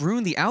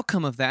ruin the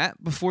outcome of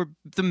that before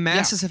the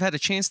masses have had a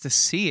chance to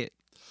see it.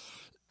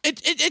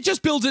 It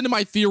just builds into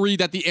my theory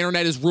that the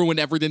internet has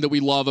ruined everything that we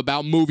love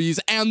about movies.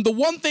 And the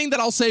one thing that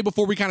I'll say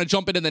before we kind of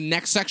jump into the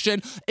next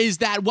section is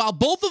that while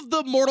both of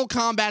the Mortal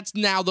Kombats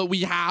now that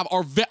we have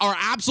are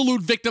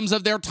absolute victims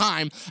of their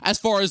time as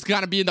far as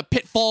kind of being the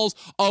pitfalls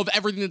of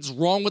everything that's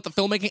wrong with the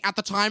filmmaking at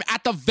the time,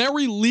 at the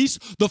very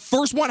least, the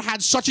first one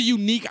had such a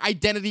unique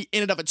identity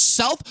in and of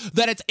itself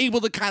that it's able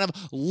to kind of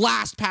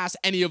last past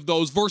any of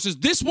those. Versus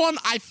this one,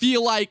 I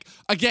feel like,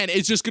 again,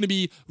 it's just going to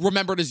be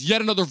remembered as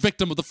yet another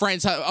victim of the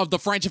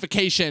franchification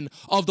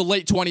of the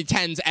late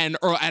 2010s and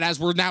as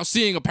we're now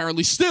seeing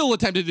apparently still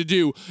attempted to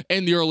do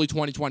in the early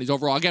 2020s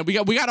overall. Again, we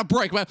got a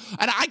break, man.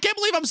 And I can't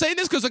believe I'm saying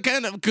this because,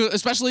 again,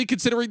 especially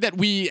considering that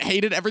we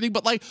hated everything,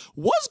 but like,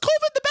 was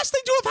COVID the best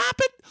thing to have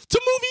happened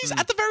to movies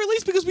at the very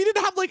least? Because we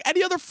didn't have like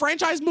any other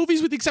franchise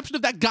movies with the exception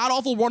of that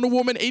god-awful Wonder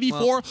Woman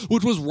 84,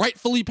 which was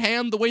rightfully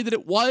panned the way that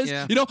it was.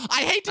 Yeah. You know,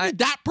 I hate to be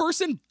that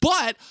person,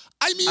 but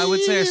I mean, I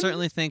would say I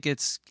certainly think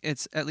it's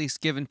at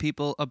least given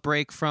people a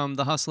break from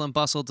the hustle and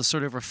bustle to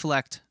sort of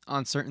reflect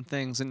on certain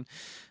things, and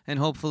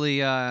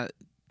hopefully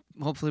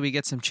we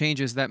get some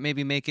changes that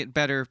maybe make it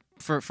better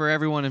for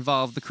everyone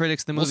involved, the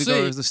critics, the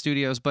moviegoers, the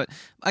studios. But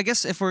I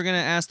guess if we're going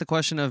to ask the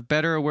question of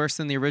better or worse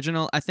than the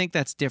original, I think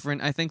that's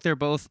different. I think they're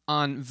both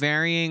on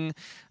varying,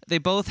 they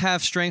both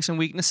have strengths and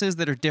weaknesses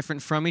that are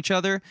different from each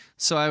other.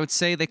 So I would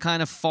say they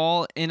kind of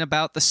fall in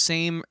about the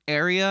same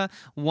area.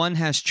 One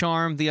has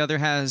charm, the other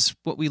has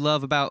what we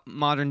love about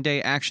modern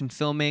day action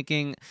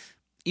filmmaking.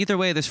 Either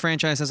way, this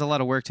franchise has a lot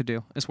of work to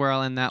do, is where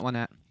I'll end that one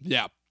at.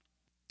 Yeah.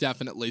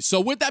 Definitely.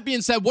 So with that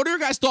being said, what are your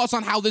guys' thoughts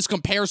on how this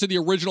compares to the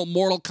original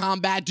Mortal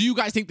Kombat? Do you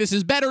guys think this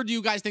is better? Do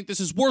you guys think this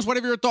is worse?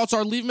 Whatever your thoughts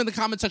are, leave them in the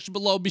comment section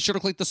below. Be sure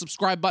to click the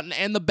subscribe button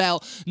and the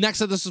bell next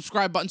to the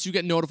subscribe button so you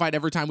get notified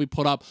every time we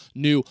put up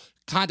new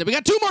content. We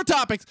got 2 more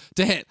topics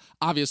to hit,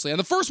 obviously. And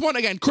the first one,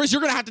 again, Chris,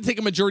 you're going to have to take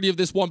a majority of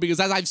this one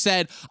because, as I've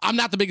said, I'm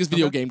not the biggest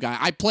video game guy.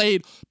 I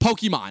played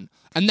Pokemon,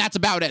 and that's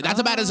about it. That's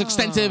about as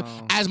extensive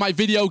as my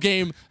video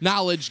game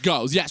knowledge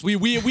goes. Yes, we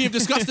have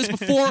discussed this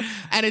before,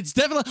 and it's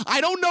definitely,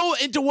 I don't know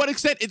to what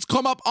extent it's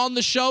come up on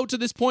the show to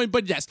this point,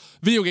 but yes,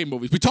 video game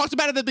movies. We talked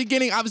about it at the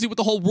beginning, obviously, with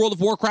the whole World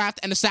of Warcraft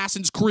and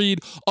Assassin's Creed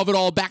of it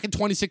all back in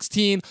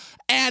 2016.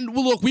 And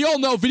well, look, we all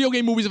know video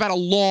game movies have had a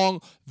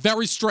long,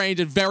 very strange,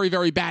 and very,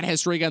 very bad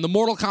history. Again, the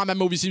Mortal Kombat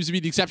movie seems to be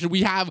the exception.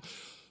 We have,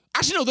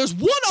 actually, no, there's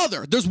one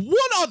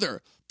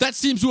other that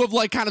seems to have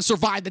like kind of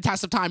survived the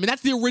test of time, and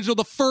that's the original,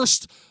 the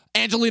first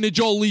Angelina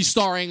Jolie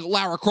starring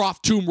Lara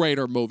Croft Tomb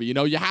Raider movie. You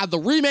know, you had the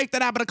remake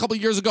that happened a couple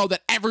years ago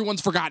that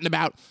everyone's forgotten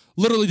about.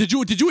 Literally, did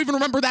you even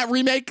remember that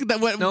remake?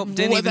 Nope,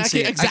 didn't even see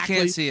it. Exactly. I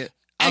can't see it.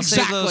 I'll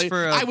save those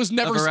for a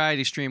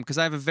variety stream because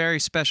I have a very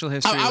special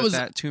history with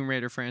that Tomb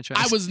Raider franchise.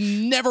 I was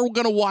never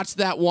going to watch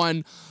that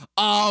one.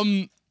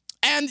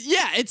 And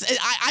yeah,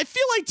 I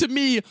feel like, to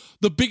me,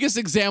 the biggest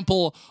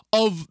example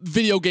of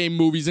video game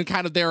movies and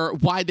kind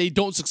of why they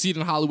don't succeed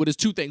in Hollywood is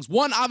 2 things.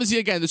 One, obviously,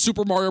 again, the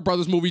Super Mario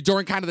Brothers movie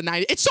during kind of the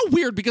 90s. It's so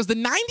weird because the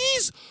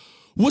 90s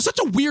was such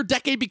a weird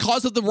decade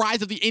because of the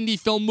rise of the indie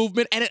film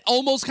movement, and it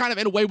almost kind of,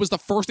 in a way, was the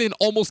first thing that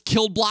almost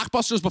killed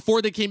blockbusters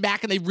before they came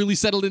back and they really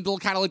settled into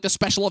kind of like the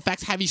special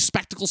effects heavy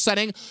spectacle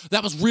setting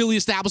that was really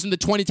established in the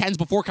 2010s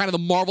before kind of the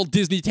Marvel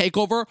Disney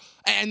takeover,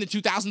 and the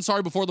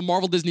 2000s, before the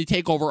Marvel Disney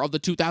takeover of the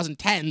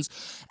 2010s.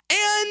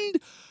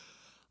 And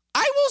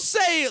I will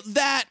say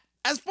that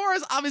as far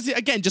as, obviously,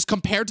 again, just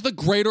compared to the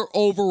greater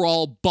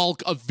overall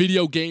bulk of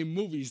video game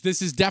movies, this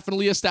is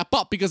definitely a step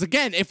up. Because,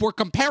 again, if we're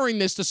comparing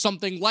this to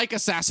something like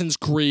Assassin's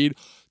Creed,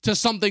 to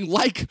something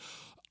like,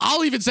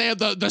 I'll even say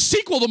the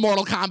sequel to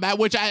Mortal Kombat,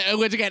 which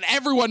again,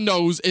 everyone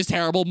knows is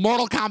terrible,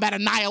 Mortal Kombat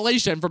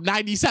Annihilation from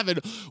 97,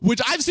 which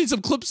I've seen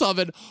some clips of,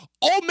 and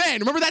oh man,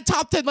 remember that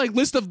top 10 like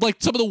list of like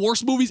some of the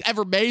worst movies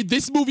ever made?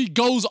 This movie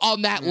goes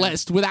on that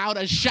list without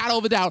a shadow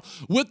of a doubt,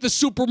 with the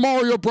Super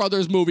Mario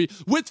Brothers movie,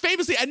 with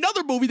famously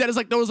another movie that is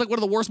like known as like one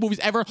of the worst movies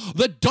ever,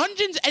 the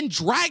Dungeons and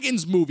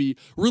Dragons movie,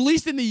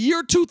 released in the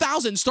year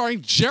 2000,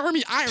 starring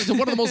Jeremy Irons, and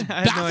one of the most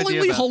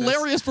bafflingly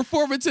hilarious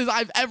performances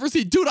I've ever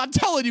seen. Dude, I'm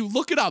telling you,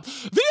 look it up.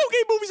 Video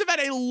game movies have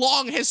had a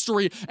long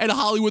history in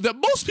Hollywood that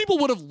most people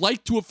would have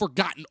liked to have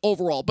forgotten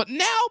overall. But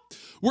now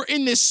we're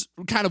in this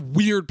kind of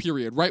weird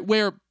period, right,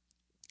 where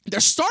they're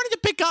starting to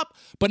pick up,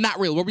 but not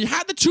really. Where we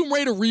had the Tomb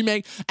Raider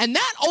remake, and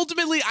that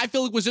ultimately, I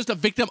feel like, was just a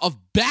victim of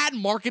bad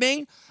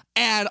marketing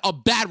and a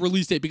bad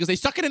release date, because they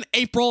stuck it in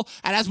April,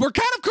 and as we're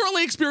kind of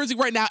currently experiencing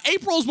right now,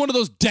 April is one of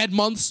those dead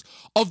months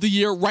of the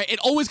year, right? It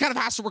always kind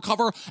of has to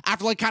recover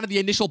after like kind of the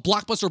initial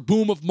blockbuster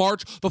boom of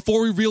March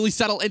before we really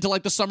settle into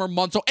like the summer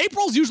months. So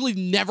April's usually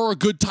never a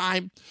good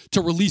time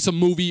to release a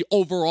movie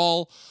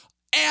overall.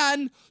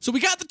 And so we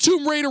got the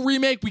Tomb Raider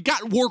remake, we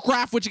got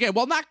Warcraft, which again,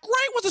 while not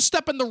great, was a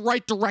step in the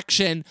right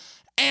direction.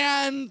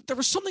 And there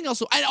was something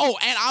else. And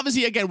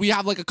obviously, again, we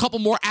have like a couple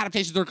more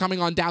adaptations that are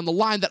coming on down the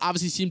line that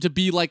obviously seem to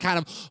be like kind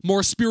of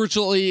more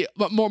spiritually,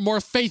 but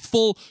more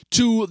faithful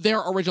to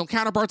their original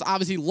counterparts.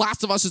 Obviously,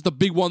 Last of Us is the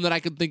big one that I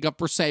can think of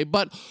per se.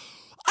 But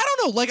I don't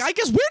don't know. Like, I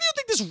guess, where do you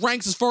think this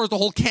ranks as far as the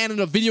whole canon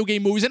of video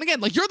game movies? And again,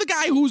 like, you're the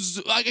guy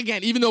who's, like,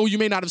 again, even though you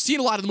may not have seen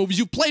a lot of the movies,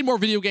 you've played more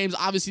video games,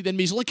 obviously, than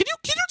me. So, like, can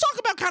you talk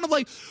about kind of,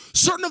 like,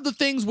 certain of the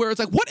things where it's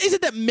like, what is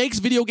it that makes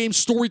video game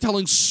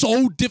storytelling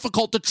so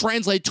difficult to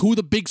translate to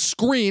the big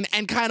screen?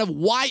 And kind of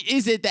why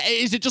is it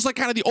just, like,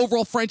 kind of the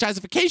overall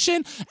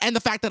franchisification and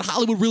the fact that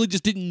Hollywood really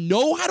just didn't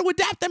know how to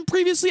adapt them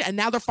previously, and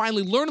now they're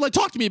finally learning? Like,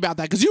 talk to me about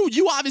that, because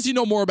you obviously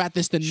know more about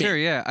this than me. Sure,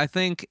 yeah. I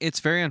think it's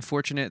very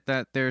unfortunate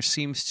that there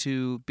seems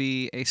to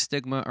be a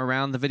stigma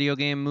around the video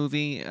game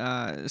movie.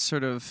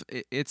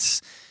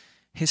 Its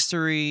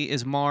history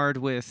is marred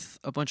with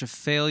a bunch of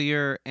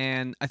failure,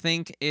 and I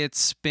think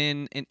it's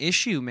been an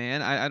issue,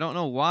 man. I don't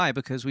know why,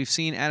 because we've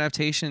seen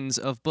adaptations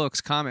of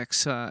books,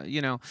 comics,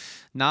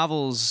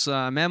 novels,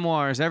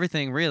 memoirs,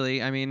 everything,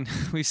 really. I mean,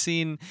 we've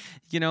seen,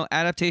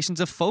 adaptations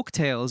of folk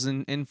tales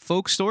and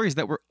folk stories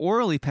that were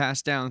orally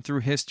passed down through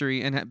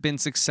history and have been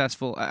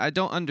successful. I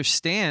don't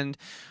understand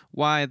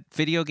why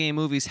video game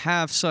movies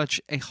have such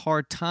a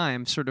hard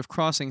time sort of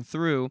crossing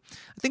through.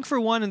 I think,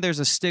 for one, there's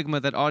a stigma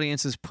that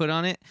audiences put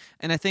on it,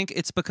 and I think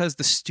it's because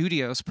the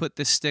studios put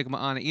this stigma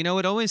on it.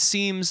 It always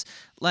seems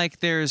like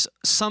there's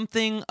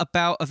something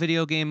about a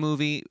video game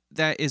movie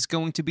that is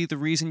going to be the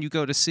reason you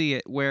go to see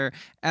it,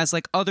 whereas,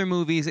 like, other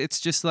movies,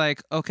 it's just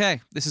like, okay,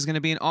 this is going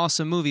to be an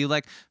awesome movie.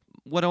 Like,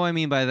 what do I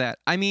mean by that?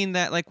 I mean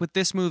that, like, with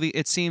this movie,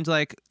 it seems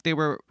like they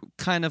were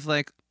kind of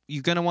like,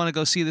 you're going to want to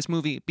go see this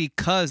movie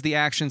because the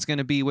action's going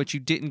to be what you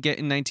didn't get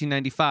in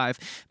 1995,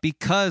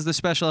 because the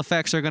special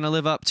effects are going to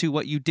live up to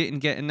what you didn't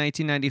get in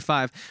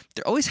 1995.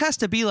 There always has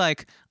to be,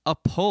 like, a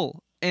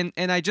pull, and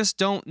I just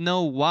don't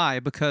know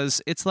why,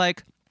 because it's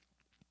like,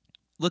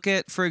 look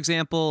at, for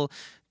example,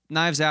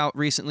 Knives Out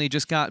recently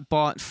just got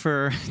bought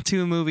for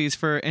 2 movies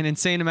for an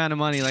insane amount of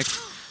money, like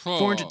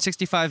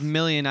 $465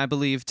 million, I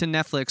believe, to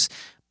Netflix.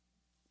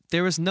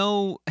 There was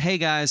no, hey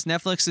guys,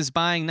 Netflix is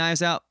buying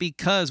Knives Out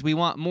because we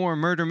want more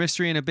murder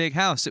mystery in a big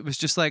house. It was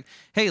just like,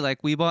 hey,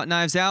 like, we bought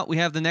Knives Out, we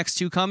have the next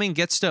 2 coming,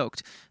 get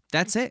stoked.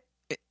 That's it.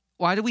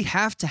 Why do we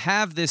have to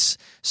have this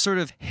sort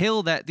of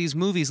hill that these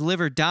movies live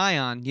or die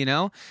on,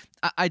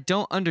 I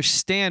don't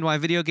understand why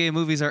video game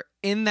movies are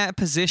in that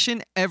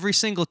position every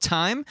single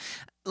time.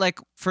 Like,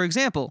 for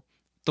example,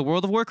 the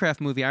World of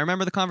Warcraft movie. I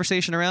remember the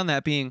conversation around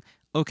that being,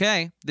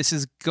 okay, this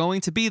is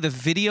going to be the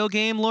video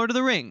game Lord of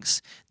the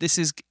Rings.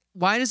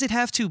 Why does it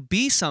have to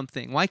be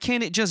something? Why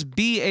can't it just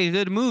be a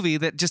good movie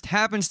that just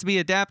happens to be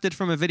adapted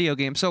from a video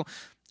game? So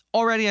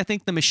already I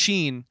think the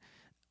machine,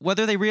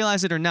 whether they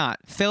realize it or not,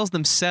 fails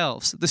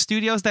themselves. The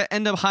studios that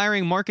end up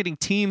hiring marketing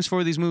teams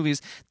for these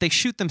movies, they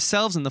shoot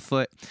themselves in the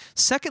foot.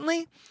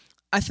 Secondly,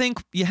 I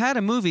think you had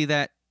a movie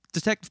that,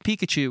 Detective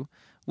Pikachu,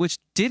 which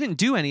didn't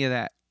do any of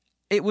that.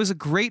 It was a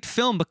great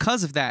film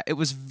because of that. It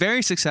was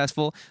very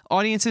successful.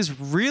 Audiences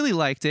really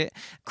liked it.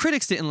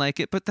 Critics didn't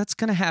like it, but that's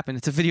going to happen.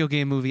 It's a video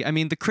game movie. I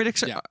mean, the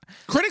critics are... Yeah.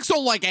 Critics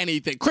don't like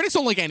anything. Critics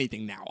don't like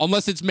anything now,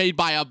 unless it's made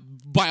by a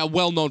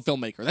well-known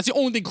filmmaker. That's the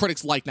only thing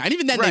critics like now. And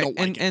even then, right. They don't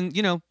like it.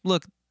 And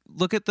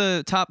look at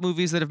the top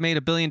movies that have made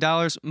 $1 billion.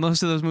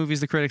 Most of those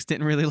movies the critics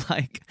didn't really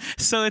like.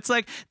 So it's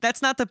like,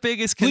 that's not the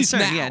biggest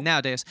concern. Now. Yeah,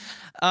 nowadays.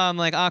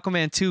 Like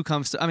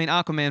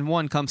Aquaman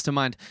 1 comes to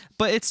mind.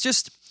 But it's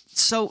just...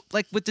 So,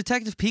 like, with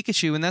Detective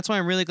Pikachu, and that's why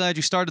I'm really glad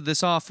you started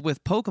this off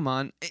with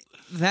Pokemon,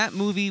 that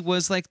movie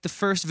was, like, the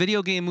first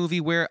video game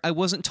movie where I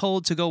wasn't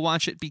told to go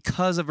watch it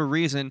because of a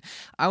reason.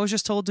 I was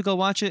just told to go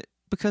watch it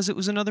because it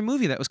was another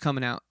movie that was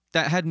coming out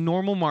that had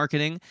normal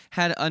marketing,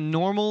 had a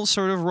normal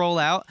sort of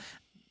rollout,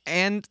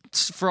 and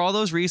for all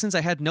those reasons,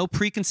 I had no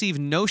preconceived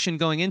notion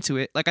going into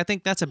it. Like, I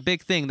think that's a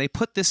big thing. They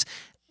put this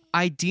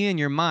idea in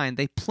your mind.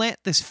 They plant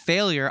this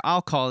failure,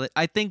 I'll call it.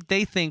 I think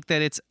they think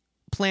that it's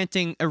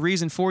planting a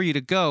reason for you to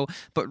go,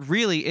 but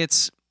really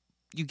it's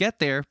you get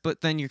there,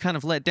 but then you're kind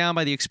of let down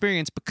by the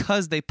experience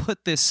because they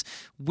put this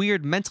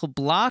weird mental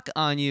block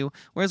on you.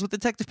 Whereas with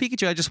Detective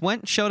Pikachu, I just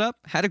went, showed up,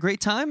 had a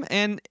great time,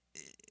 and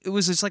it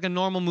was just like a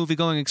normal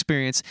movie-going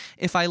experience.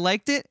 If I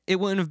liked it, it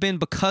wouldn't have been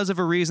because of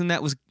a reason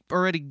that was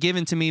already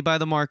given to me by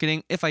the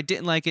marketing. If I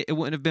didn't like it, it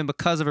wouldn't have been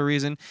because of a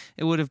reason.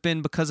 It would have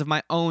been because of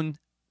my own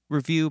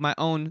review, my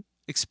own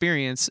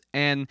experience,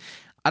 and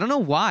I don't know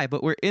why,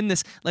 but we're in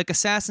this, like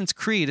Assassin's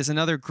Creed is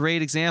another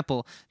great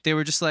example. They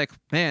were just like,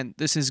 man,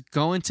 this is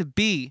going to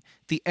be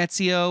the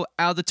Ezio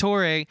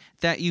Auditore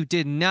that you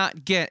did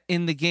not get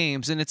in the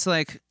games. And it's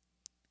like,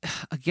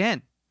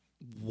 again,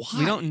 why?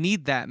 We don't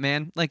need that,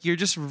 man. Like, you're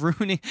just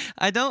ruining,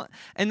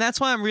 and that's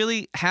why I'm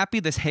really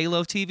happy this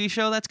Halo TV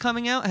show that's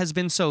coming out has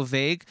been so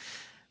vague.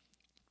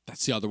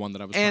 That's the other one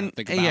that I was trying to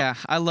think about. Yeah,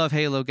 I love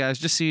Halo, guys,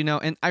 just so you know.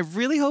 And I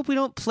really hope we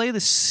don't play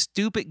the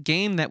stupid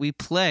game that we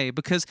play,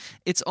 because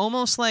it's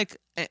almost like,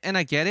 and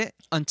I get it,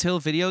 until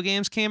video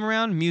games came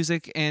around,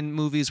 music and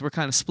movies were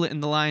kind of split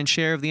in the lion's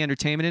share of the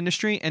entertainment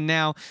industry, and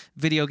now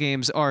video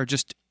games are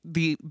just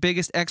the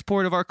biggest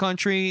export of our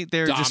country.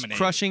 They're just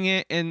crushing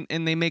it, and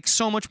they make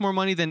so much more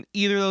money than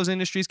either of those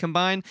industries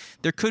combined.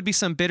 There could be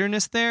some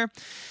bitterness there.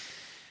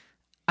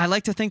 I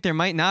like to think there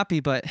might not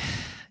be, but...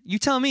 You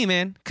tell me,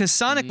 man, because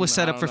Sonic was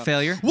set up for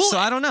failure, so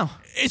I don't know.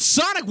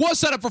 Sonic was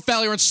set up for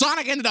failure, and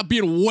Sonic ended up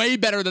being way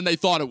better than they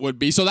thought it would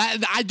be. So that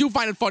I do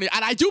find it funny,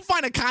 and I do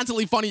find it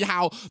constantly funny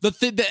how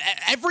that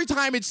every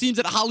time it seems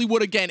that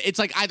Hollywood, again, it's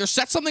like either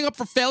set something up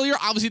for failure,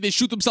 obviously they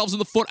shoot themselves in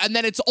the foot, and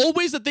then it's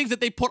always the things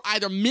that they put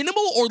either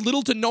minimal or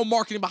little to no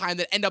marketing behind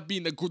that end up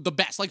being the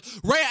best. Like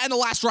Raya and the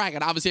Last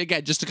Dragon, obviously,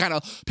 again, just to kind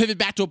of pivot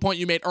back to a point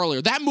you made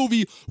earlier. That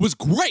movie was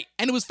great,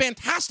 and it was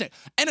fantastic,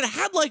 and it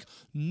had like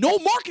no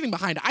marketing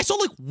behind it. I saw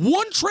like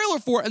one trailer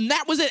for it, and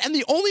that was it. And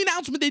the only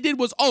announcement they did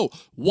was, oh,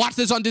 watch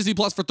this on Disney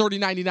Plus for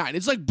 $30.99.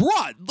 It's like,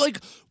 bruh, like,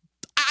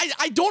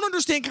 I don't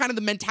understand kind of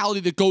the mentality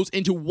that goes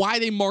into why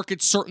they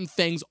market certain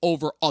things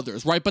over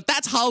others, right? But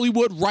that's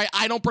Hollywood, right?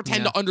 I don't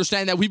pretend to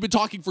understand that. We've been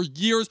talking for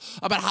years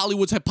about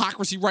Hollywood's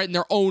hypocrisy, right, and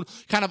their own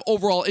kind of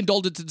overall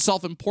indulgence in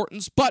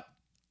self-importance, but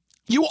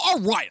you are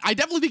right. I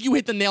definitely think you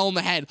hit the nail on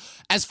the head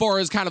as far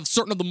as kind of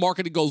certain of the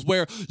marketing goes,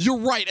 where you're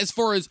right as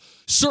far as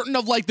certain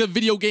of like the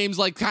video games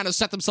like kind of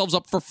set themselves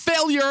up for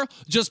failure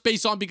just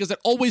based on because it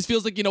always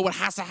feels like, you know, it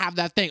has to have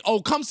that thing.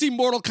 Oh, come see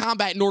Mortal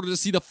Kombat in order to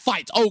see the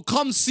fights. Oh,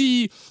 come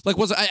see like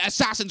was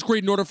Assassin's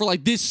Creed in order for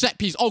like this set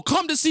piece. Oh,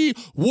 come to see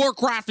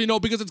Warcraft, you know,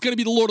 because it's going to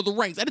be the Lord of the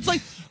Rings. And it's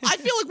like, I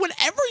feel like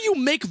whenever you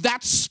make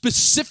that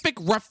specific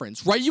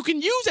reference, right, you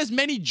can use as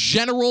many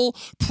general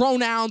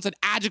pronouns and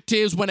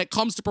adjectives when it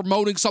comes to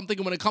promoting something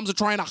and when it comes to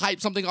trying to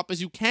hype something up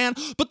as you can.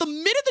 But the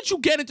minute that you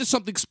get into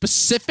something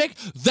specific,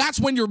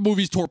 that's when your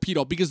movie's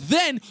torpedo, because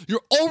then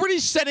you're already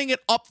setting it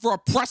up for a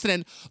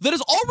precedent that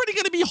is already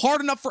going to be hard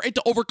enough for it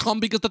to overcome,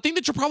 because the thing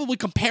that you're probably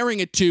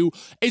comparing it to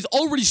is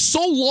already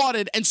so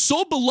lauded and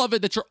so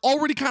beloved that you're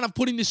already kind of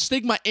putting this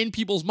stigma in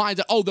people's minds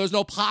that, oh, there's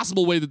no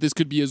possible way that this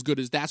could be as good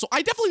as that. So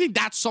I definitely think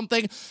that's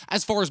something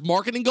as far as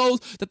marketing goes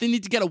that they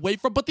need to get away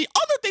from. But the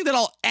other thing that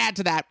I'll add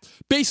to that,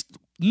 based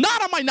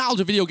not on my knowledge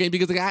of video games,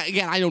 because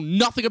again, I know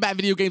nothing about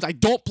video games. I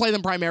don't play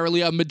them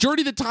primarily. A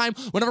majority of the time,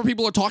 whenever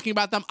people are talking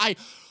about them,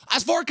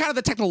 as far as kind of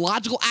the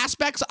technological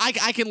aspects, I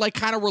can like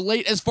kind of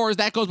relate as far as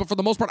that goes, but for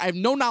the most part, I have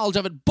no knowledge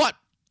of it. But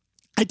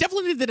I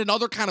definitely think that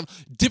another kind of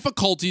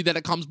difficulty that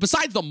it comes,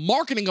 besides the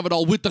marketing of it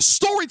all, with the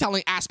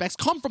storytelling aspects,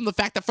 come from the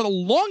fact that for the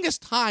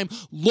longest time,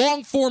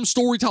 long-form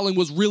storytelling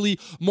was really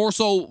more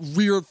so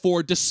reared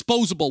for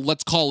disposable,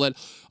 let's call it,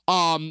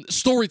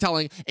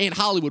 storytelling in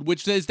Hollywood,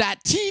 which is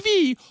that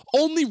TV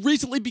only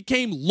recently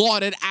became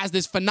lauded as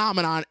this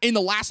phenomenon in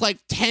the last like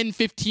 10,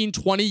 15,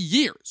 20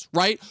 years,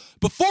 right?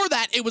 Before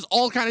that, it was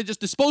all kind of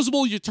just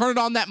disposable. You turn it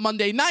on that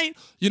Monday night,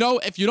 you know,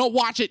 if you don't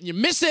watch it, you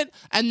miss it,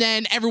 and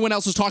then everyone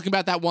else is talking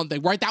about that one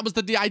thing, right? That was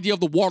the idea of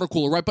the water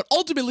cooler, right? But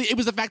ultimately, it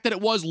was the fact that it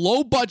was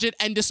low budget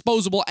and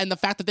disposable, and the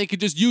fact that they could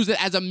just use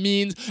it as a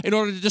means in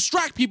order to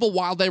distract people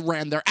while they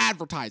ran their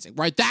advertising,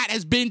 right? That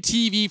has been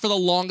TV for the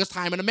longest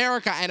time in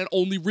America, and it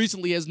only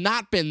recently has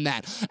not been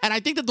that. And I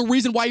think that the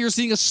reason why you're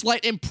seeing a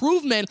slight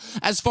improvement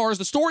as far as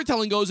the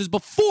storytelling goes is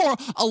before,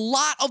 a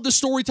lot of the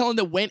storytelling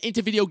that went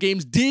into video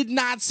games did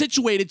not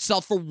situate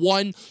itself for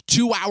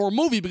 1-2 hour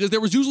movie, because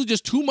there was usually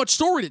just too much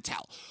story to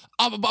tell,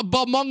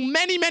 among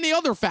many, many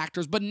other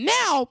factors. But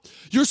now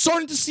you're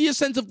starting to see a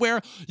sense of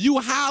where you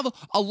have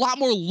a lot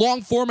more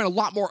long form and a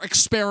lot more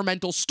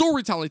experimental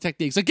storytelling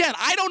techniques. Again,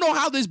 I don't know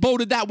how this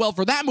boded that well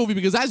for that movie,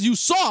 because as you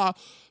saw,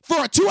 for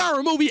a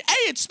 2-hour movie,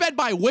 A, it sped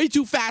by way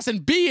too fast,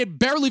 and B, it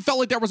barely felt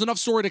like there was enough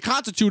story to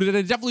constitute it, and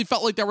it definitely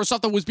felt like there was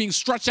stuff that was being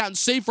stretched out and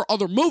saved for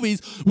other movies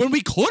when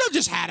we could have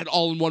just had it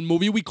all in one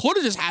movie. We could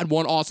have just had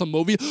one awesome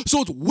movie.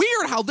 So it's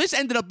weird how this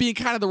ended up being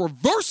kind of the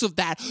reverse of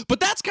that, but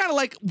that's kind of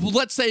like,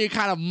 let's say,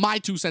 kind of my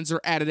 2 cents are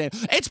added in.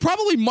 It's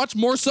probably much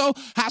more so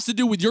has to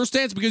do with your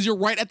stance, because you're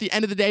right, at the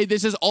end of the day,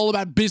 this is all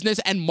about business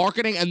and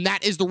marketing, and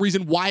that is the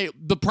reason why,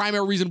 the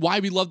primary reason why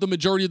we love the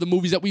majority of the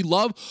movies that we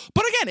love.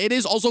 But again, it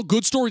is also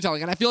good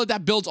storytelling, and I feel like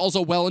that builds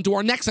also well into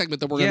our next segment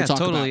that we're going to talk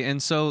about. Yeah, totally.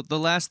 And so the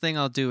last thing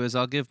I'll do is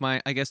I'll give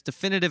my, I guess,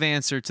 definitive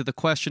answer to the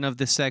question of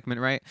this segment,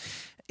 right?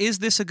 Is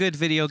this a good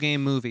video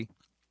game movie?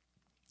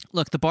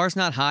 Look, the bar's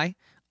not high.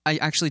 I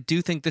actually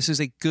do think this is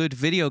a good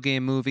video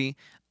game movie.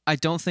 I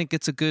don't think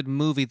it's a good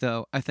movie,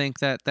 though. I think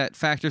that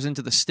factors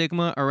into the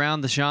stigma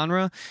around the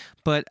genre,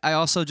 but I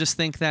also just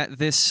think that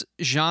this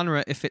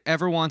genre, if it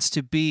ever wants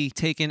to be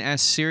taken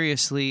as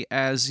seriously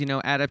as, you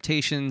know,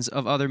 adaptations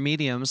of other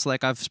mediums,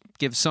 like I've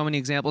given so many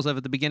examples of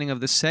at the beginning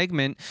of this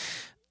segment,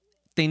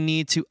 they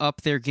need to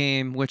up their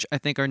game, which I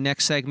think our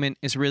next segment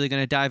is really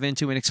going to dive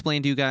into and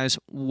explain to you guys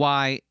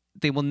why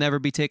they will never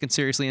be taken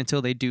seriously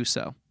until they do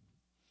so.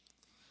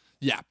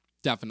 Yeah.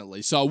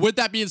 Definitely. So with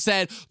that being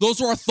said,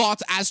 those are our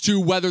thoughts as to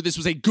whether this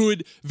was a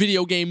good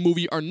video game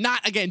movie or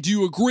not. Again, do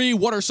you agree?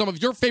 What are some of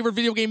your favorite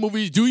video game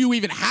movies? Do you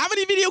even have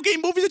any video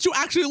game movies that you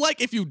actually like?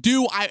 If you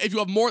do, if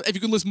you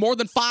can list more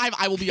than 5,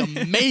 I will be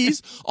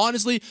amazed.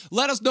 Honestly,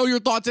 let us know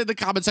your thoughts in the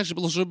comment section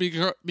below.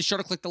 Be sure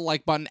to click the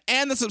like button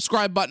and the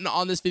subscribe button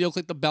on this video.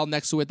 Click the bell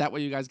next to it. That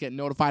way you guys get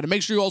notified. And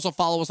make sure you also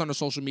follow us on our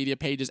social media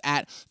pages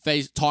at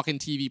Talking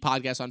TV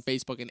Podcast on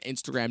Facebook and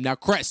Instagram. Now,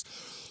 Chris,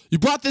 you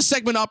brought this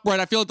segment up, right?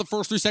 I feel like the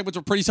first 3 segments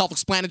were pretty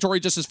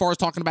self-explanatory just as far as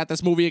talking about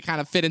this movie. It kind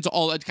of fit into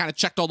it kind of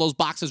checked all those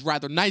boxes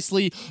rather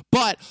nicely.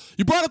 But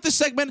you brought up this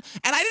segment,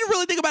 and I didn't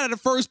really think about it at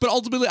first, but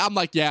ultimately I'm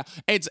like, yeah,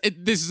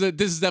 this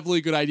is definitely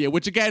a good idea.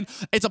 Which again,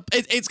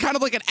 it's kind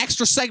of like an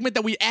extra segment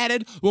that we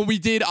added when we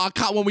did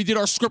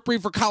our script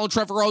read for Colin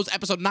Trevorrow's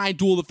episode 9,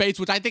 Duel of the Fates,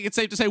 which I think it's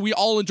safe to say we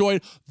all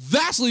enjoyed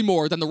vastly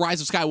more than the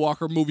Rise of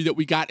Skywalker movie that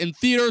we got in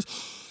theaters.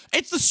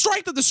 It's the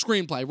strength of the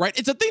screenplay, right?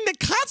 It's a thing that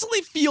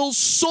constantly feels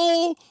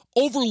so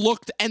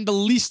overlooked and the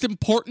least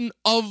important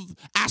of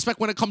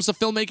aspect when it comes to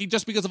filmmaking,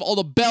 just because of all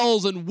the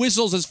bells and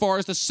whistles as far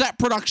as the set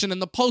production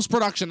and the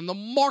post-production and the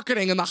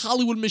marketing and the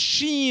Hollywood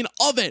machine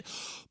of it.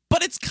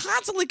 But it's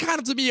constantly kind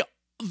of, to me,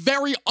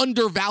 very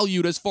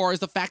undervalued as far as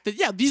the fact that,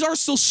 yeah, these are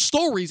still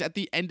stories at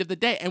the end of the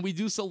day, and we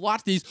do still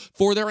watch these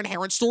for their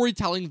inherent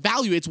storytelling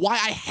value. It's why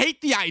I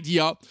hate the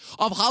idea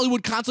of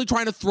Hollywood constantly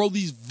trying to throw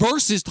these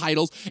versus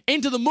titles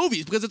into the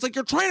movies, because it's like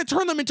you're trying to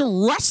turn them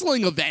into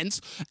wrestling events,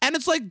 and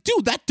it's like,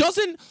 dude, that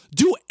doesn't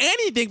do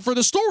anything for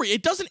the story.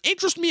 It doesn't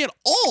interest me at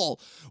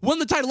all when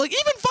the title, like, you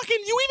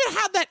even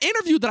had that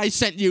interview that I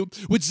sent you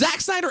with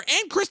Zack Snyder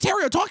and Chris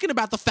Terrio talking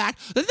about the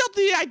fact that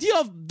the idea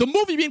of the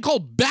movie being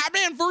called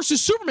Batman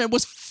versus Superman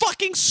was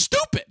fucking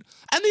stupid.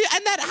 And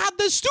that had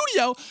the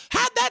studio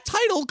had that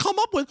title come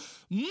up with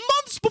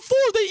months before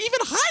they even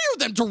hired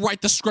them to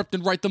write the script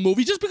and write the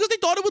movie, just because they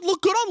thought it would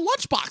look good on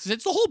lunchboxes.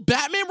 It's the whole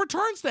Batman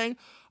Returns thing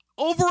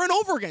over and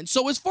over again.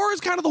 So as far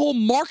as kind of the whole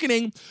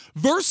marketing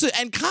versus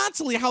and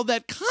constantly how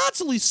that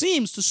constantly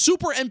seems to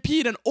super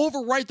impede and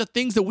overwrite the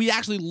things that we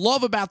actually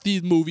love about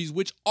these movies,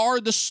 which are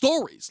the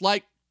stories.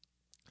 Like,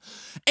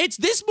 it's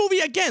this movie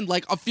again.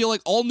 Like, I feel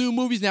like all new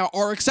movies now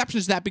are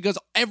exceptions to that, because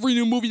every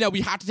new movie now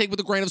we have to take with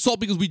a grain of salt,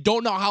 because we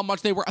don't know how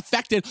much they were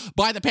affected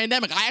by the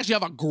pandemic. I actually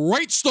have a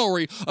great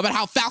story about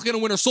how Falcon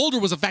and Winter Soldier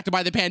was affected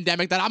by the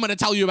pandemic that I'm going to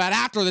tell you about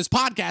after this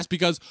podcast,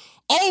 because,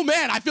 oh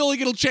man, I feel like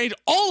it'll change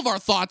all of our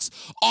thoughts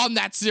on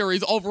that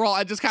series overall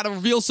and just kind of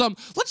reveal some,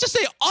 let's just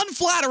say,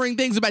 unflattering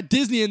things about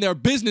Disney and their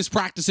business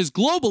practices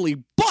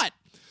globally. But,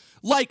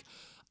 like,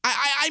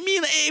 I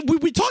mean,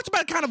 we talked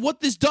about kind of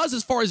what this does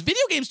as far as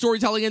video game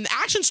storytelling and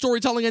action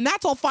storytelling, and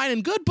that's all fine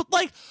and good, but,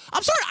 like,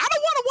 I'm sorry, I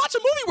don't want to watch a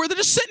movie where they're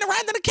just sitting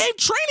around in a cave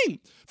training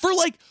for,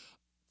 like,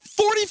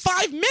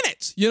 45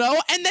 minutes, you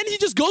know? And then he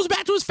just goes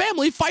back to his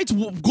family, fights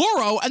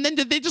Goro, and then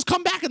they just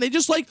come back and they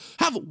just, like,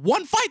 have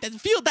one fight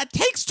that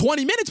takes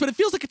 20 minutes, but it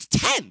feels like it's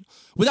 10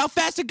 with how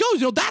fast it goes.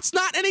 You know, that's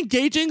not an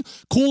engaging,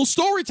 cool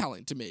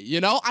storytelling to me, you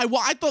know?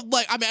 I thought,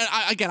 like, I mean,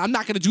 again, I'm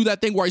not going to do that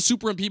thing where I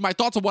super impede my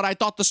thoughts on what I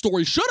thought the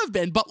story should have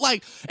been, but,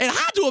 like, it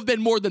had to have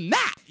been more than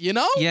that, you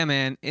know? Yeah,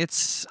 man.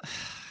 It's,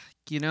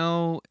 you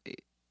know,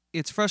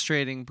 it's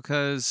frustrating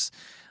because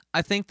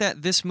I think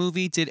that this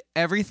movie did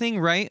everything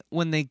right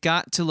when they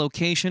got to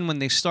location, when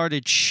they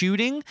started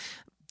shooting.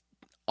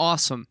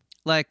 Awesome.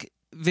 Like,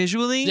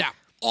 visually. Yeah,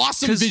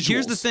 awesome visuals. Because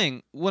here's the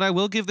thing. What I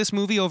will give this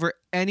movie over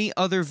any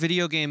other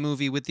video game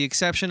movie, with the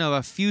exception of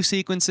a few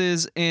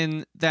sequences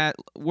in that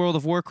World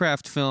of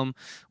Warcraft film,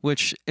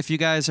 which, if you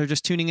guys are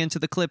just tuning into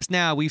the clips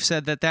now, we've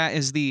said that that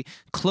is the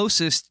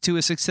closest to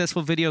a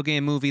successful video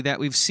game movie that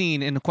we've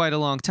seen in quite a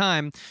long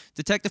time.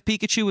 Detective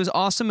Pikachu was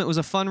awesome. It was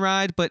a fun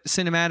ride, but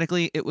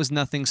cinematically, it was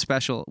nothing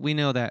special. We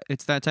know that.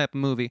 It's that type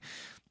of movie.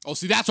 Oh,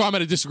 see, that's where I'm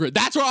going to disagree.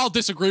 That's where I'll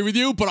disagree with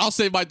you, but I'll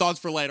save my thoughts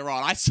for later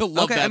on. I still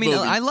love that movie.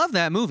 I love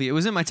that movie. It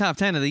was in my top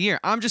 10 of the year.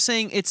 I'm just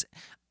saying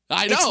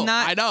I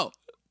know.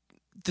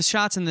 The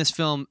shots in this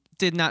film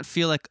did not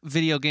feel like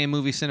video game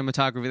movie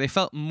cinematography. They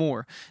felt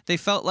more. They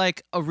felt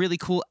like a really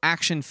cool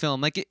action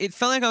film. Like, it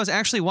felt like I was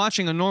actually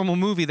watching a normal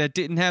movie that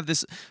didn't have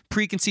this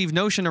preconceived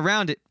notion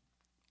around it.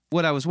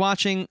 What I was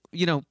watching,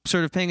 you know,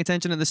 sort of paying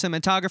attention to the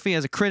cinematography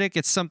as a critic,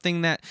 it's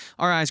something that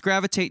our eyes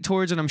gravitate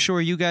towards, and I'm sure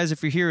you guys,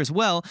 if you're here as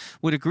well,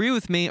 would agree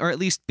with me, or at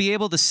least be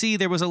able to see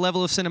there was a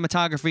level of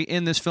cinematography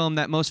in this film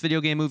that most video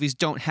game movies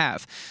don't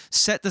have.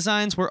 Set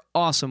designs were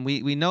awesome.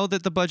 We know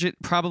that the budget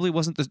probably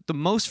wasn't the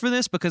most for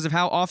this because of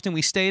how often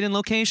we stayed in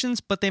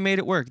locations, but they made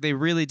it work. They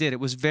really did.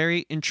 It was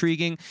very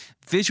intriguing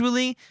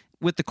visually.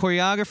 With the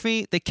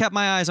choreography, they kept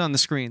my eyes on the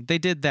screen. They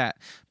did that.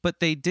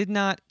 But they did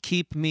not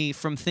keep me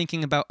from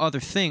thinking about other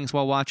things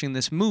while watching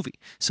this movie.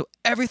 So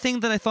everything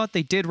that I thought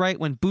they did right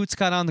when boots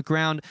got on the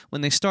ground,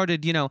 when they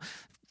started, you know,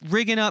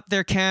 rigging up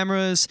their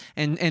cameras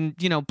and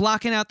you know,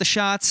 blocking out the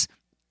shots,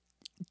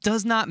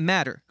 does not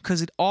matter,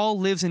 because it all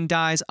lives and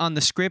dies on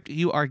the script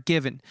you are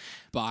given.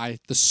 By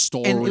the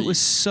story. And it was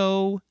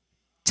so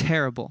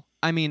terrible.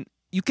 I mean,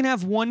 you can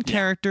have one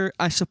character,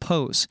 I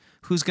suppose,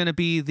 who's going to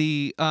be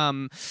the,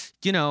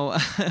 you know,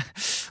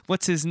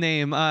 what's his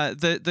name?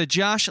 The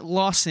Josh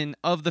Lawson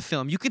of the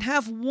film. You can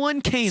have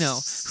one Kano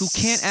who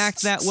can't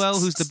act that well,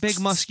 who's the big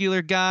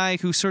muscular guy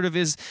who sort of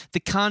is the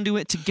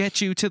conduit to get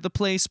you to the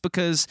place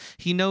because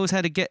he knows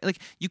how to get,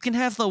 like, you can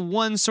have the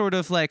one sort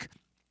of, like,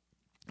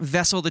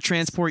 vessel to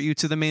transport you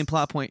to the main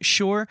plot point.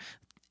 Sure.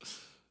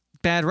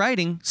 Bad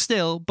writing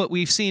still, but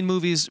we've seen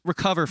movies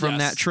recover from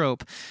that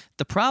trope.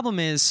 The problem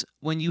is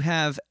when you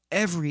have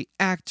every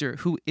actor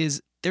who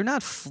is, they're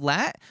not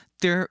flat,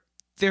 they're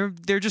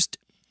just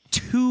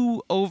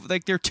too over,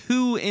 like they're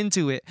too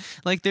into it.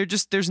 Like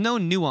there's no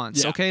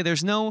nuance, okay?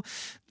 There's no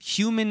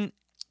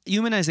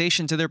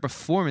humanization to their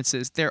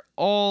performances. They're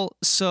all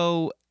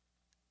so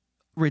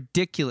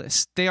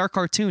ridiculous. They are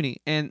cartoony.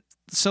 And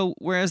so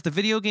whereas the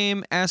video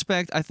game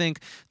aspect, I think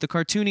the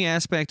cartoony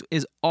aspect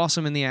is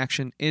awesome in the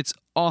action. It's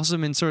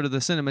awesome in sort of the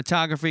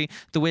cinematography,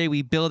 the way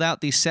we build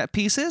out these set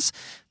pieces.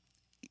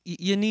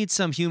 You need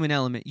some human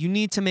element. You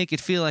need to make it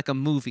feel like a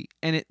movie.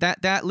 And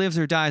that lives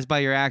or dies by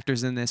your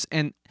actors in this.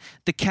 And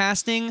the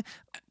casting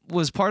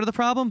was part of the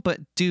problem, but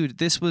dude,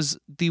 this was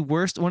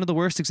one of the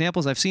worst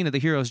examples I've seen of the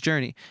hero's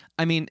journey.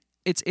 I mean,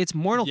 it's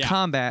Mortal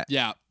Kombat.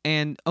 Yeah.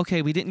 And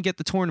okay, we didn't get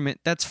the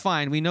tournament. That's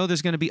fine. We know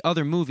there's going to be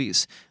other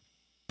movies.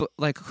 But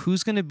like,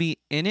 who's going to be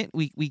in it?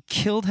 We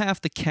killed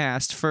half the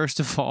cast, first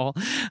of all,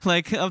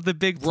 like, of the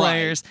big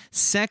players. Right.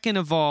 Second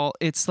of all,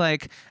 it's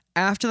like,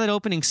 after that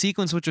opening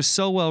sequence, which was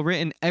so well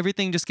written,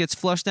 everything just gets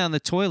flushed down the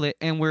toilet,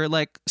 and we're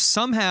like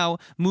somehow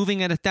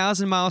moving at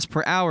 1,000 miles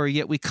per hour,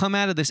 yet we come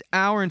out of this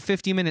hour and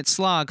 50-minute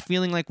slog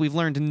feeling like we've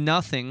learned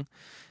nothing.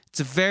 It's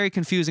a very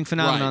confusing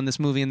phenomenon, this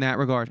movie, in that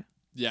regard.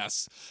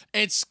 Yes,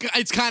 it's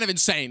kind of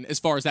insane as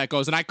far as that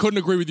goes, and I couldn't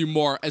agree with you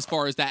more as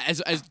far as that,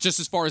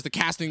 as far as the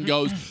casting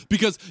goes,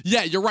 because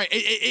you're right.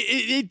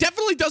 It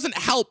definitely doesn't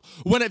help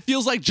when it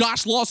feels like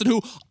Josh Lawson, who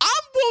I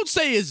won't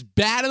say is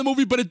bad in the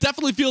movie, but it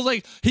definitely feels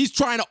like he's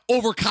trying to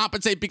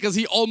overcompensate because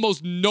he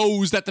almost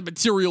knows that the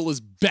material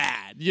is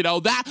bad. You know,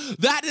 that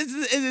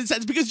is in a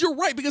sense, because you're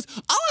right, because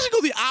I'll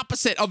actually go the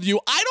opposite of you.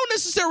 I don't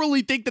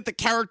necessarily think that the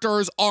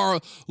characters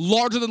are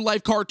larger than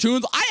life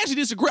cartoons. I actually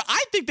disagree.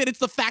 I think that it's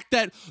the fact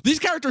that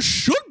these characters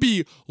should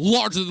be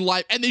larger than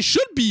life and they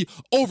should be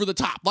over the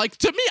top. Like,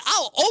 to me,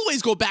 I'll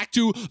always go back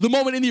to the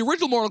moment in the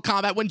original Mortal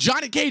Kombat when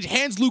Johnny Cage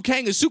hands Liu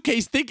Kang a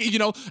suitcase, thinking,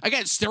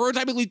 again,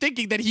 stereotypically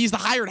thinking that he's the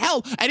hired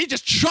help, and he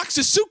just chucks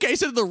his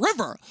suitcase into the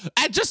river,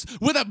 and just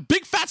with a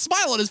big fat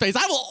smile on his face.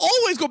 I will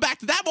always go back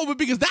to that moment,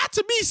 because that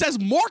to me says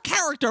more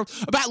character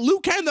about Liu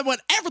Kang than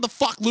whatever the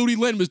fuck Looney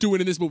Lin was doing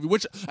in this movie,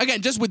 which,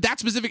 again, just with that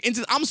specific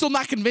instance, I'm still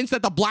not convinced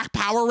that the Black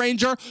Power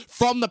Ranger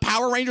from the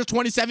Power Rangers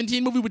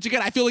 2017 movie, which,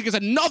 again, I feel like is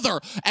another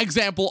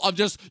example of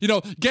just,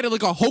 getting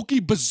like a hokey,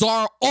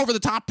 bizarre,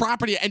 over-the-top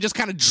property and just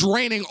kind of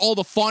draining all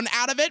the fun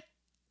out of it.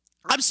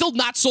 I'm still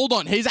not sold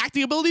on his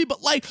acting ability,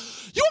 but like,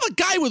 you have a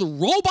guy with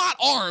robot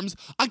arms,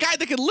 a guy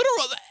that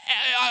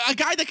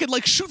can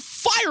like shoot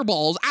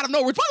fireballs out of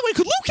nowhere. By the way,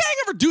 could Liu Kang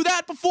ever do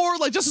that before?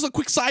 Like, just as a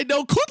quick side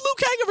note, could Liu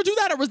Kang ever do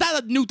that, or was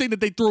that a new thing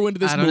that they threw into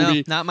this movie? I don't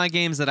know. Not my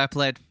games that I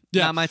played.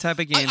 Yeah. Not my type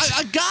of games.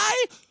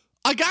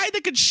 A guy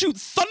that could shoot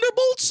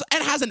thunderbolts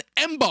and has an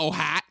Embo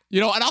hat,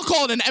 and I'll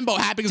call it an Embo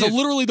hat because of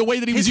literally the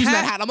way that he was using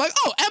that hat. I'm like,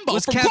 oh, Embo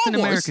was from Captain Clone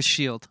Wars. America's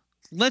shield.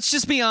 Let's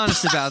just be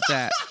honest about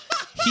that.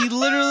 He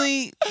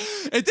literally...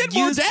 It did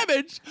more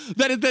damage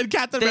than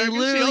Captain America's shield. They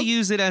literally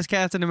use it as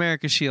Captain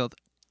America's shield.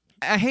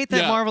 I hate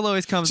that Marvel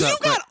always comes up.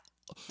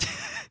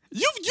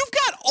 You've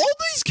got all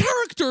these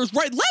characters,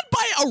 right, led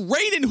by a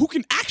Raiden who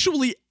can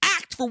actually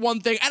act, for one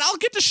thing, and I'll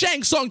get to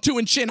Shang Tsung too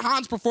and Shin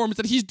Han's performance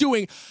that he's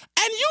doing,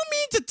 and you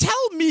mean to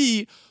tell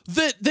me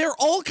that they're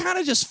all kind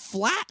of just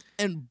flat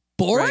and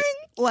boring? Right.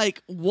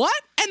 Like, what?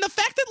 And the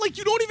fact that, like,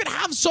 you don't even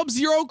have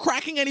Sub-Zero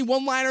cracking any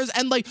one-liners,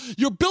 and, like,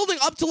 you're building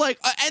up to, like,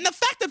 and the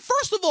fact that,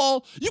 first of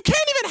all, you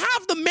can't even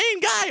have the main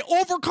guy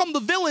overcome the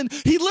villain.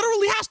 He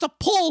literally has to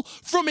pull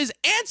from his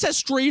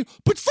ancestry,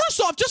 but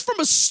first off, just from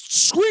a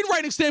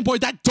screenwriting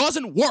standpoint, that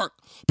doesn't work.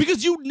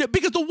 Because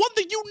the one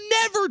thing you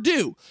never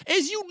do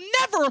is you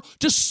never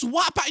just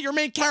swap out your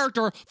main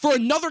character for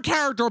another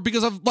character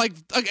because of, like,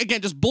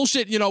 again, just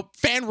bullshit,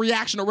 fan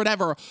reaction or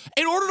whatever,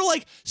 in order to,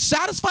 like,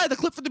 satisfy the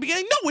clip from the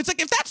beginning. No, it's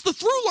like, if that's the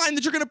through line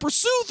that you're going to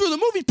pursue through the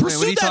movie,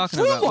 pursue that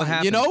through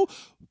line,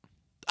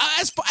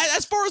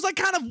 As far as, like,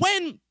 kind of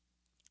when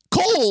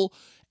Cole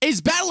is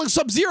battling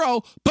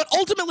Sub-Zero, but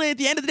ultimately at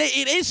the end of the day,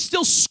 it is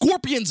still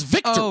Scorpion's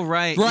victory. Oh,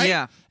 right?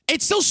 Yeah.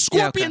 It's still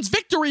Scorpion's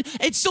victory.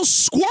 It's still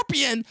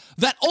Scorpion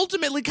that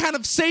ultimately kind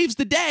of saves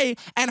the day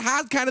and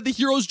has kind of the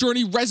hero's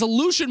journey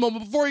resolution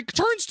moment before he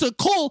turns to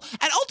Cole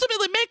and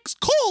ultimately makes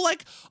Cole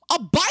like a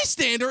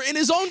bystander in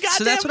his own goddamn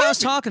So that's what movie. I was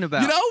talking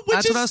about.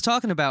 That's what I was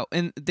talking about.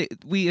 And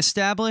we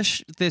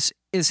establish this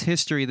is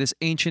history, this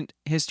ancient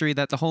history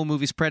that the whole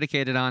movie's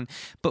predicated on,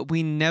 but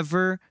we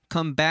never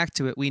come back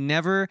to it. We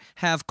never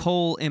have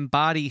Cole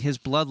embody his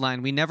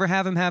bloodline. We never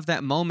have him have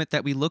that moment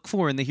that we look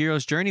for in the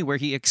hero's journey where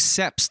he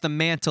accepts the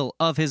mantle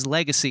of his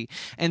legacy.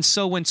 And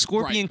so when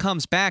Scorpion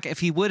comes back, if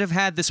he would have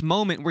had this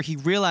moment where he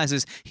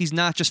realizes he's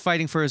not just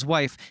fighting for his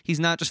wife, he's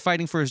not just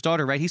fighting for his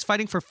daughter, right? He's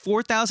fighting for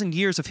 4,000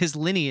 years of his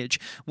lineage,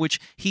 which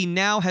he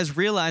now has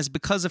realized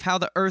because of how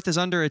the Earth is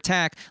under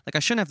attack. Like, I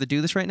shouldn't have to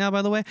do this right now,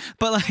 by the way,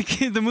 but like,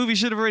 the movie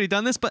should have already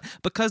done this, but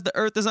because the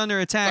Earth is under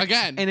attack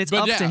and it's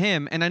up to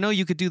him, and I know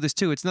you could do this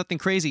too, it's nothing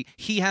crazy,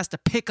 he has to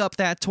pick up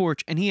that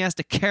torch and he has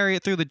to carry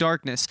it through the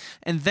darkness,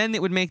 and then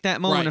it would make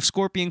that moment of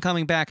Scorpion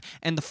coming back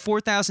and the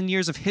 4,000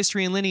 years of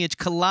history and lineage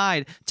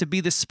collide to be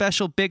this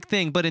special big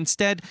thing, but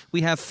instead we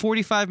have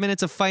 45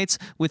 minutes of fights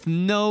with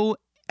no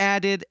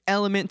added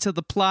element to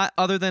the plot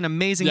other than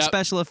amazing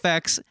special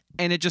effects,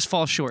 and it just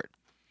falls short.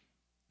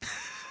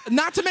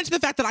 Not to mention the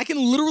fact that I can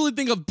literally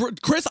think of,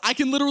 Chris, I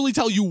can literally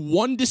tell you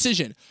one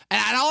decision.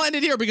 And I'll end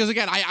it here because,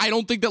 again, I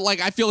don't think that,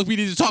 like, I feel like we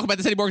need to talk about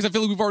this anymore because I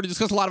feel like we've already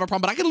discussed a lot of our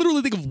problems. But I can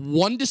literally think of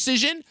one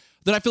decision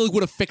that I feel like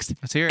would have fixed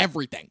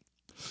everything.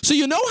 So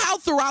you know how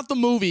throughout the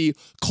movie,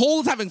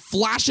 Cole is having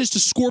flashes to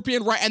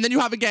Scorpion, right? And then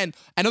you have, again,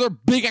 another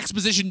big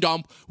exposition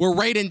dump where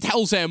Raiden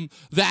tells him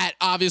that,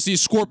 obviously,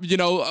 Scorpion,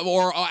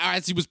 or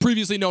as he was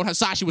previously known,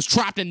 Hasashi was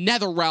trapped in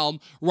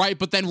Netherrealm, right?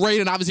 But then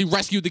Raiden obviously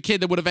rescued the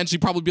kid that would eventually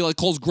probably be like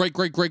Cole's great,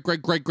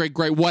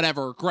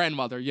 whatever,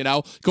 grandmother,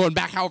 going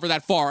back however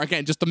that far.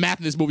 Again, just the math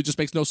in this movie just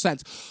makes no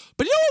sense.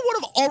 But you know what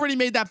would have already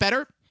made that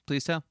better?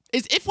 Please tell.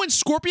 Is if when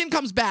Scorpion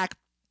comes back,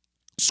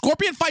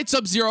 Scorpion fights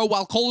Sub-Zero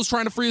while Cole is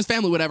trying to free his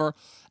family, whatever.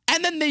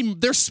 And then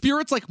their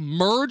spirits like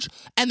merge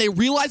and they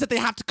realize that they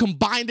have to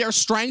combine their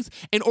strength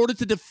in order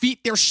to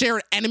defeat their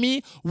shared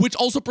enemy, which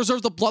also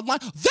preserves the bloodline.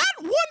 That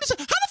one is,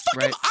 how the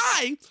fuck am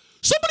I,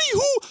 somebody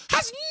who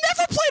has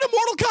never played a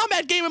Mortal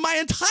Kombat game in my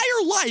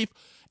entire life,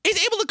 is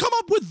able to come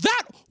up with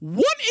that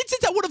one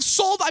instance that would have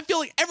solved, I feel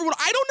like, everyone.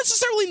 I don't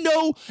necessarily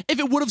know if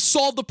it would have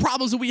solved the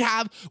problems that we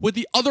have with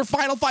the other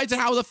final fights and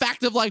how the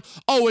fact of like,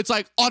 oh, it's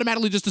like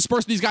automatically just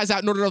dispersing these guys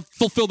out in order to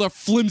fulfill their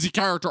flimsy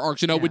character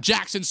arcs, with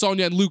Jackson,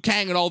 Sonya, and Liu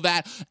Kang and all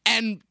that,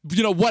 and,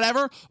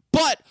 whatever.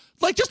 But,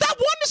 like, just that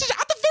one decision,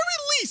 at the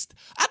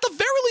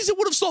very least, it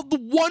would have solved the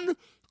one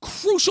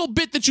crucial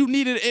bit that you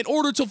needed in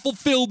order to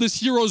fulfill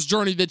this hero's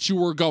journey that you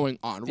were going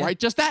on, right?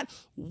 Just that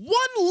one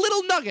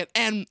little nugget.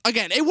 And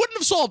again, it wouldn't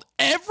have solved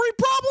every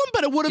problem,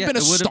 but it would have been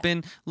a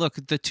start.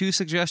 Look, the two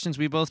suggestions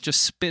we both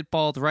just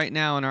spitballed right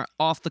now in our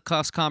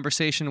off-the-cuff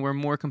conversation were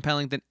more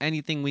compelling than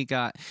anything we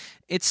got.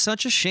 It's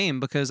such a shame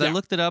because I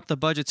looked it up. The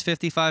budget's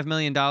 $55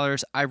 million.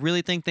 I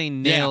really think they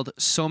nailed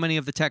so many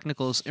of the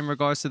technicals in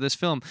regards to this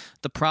film.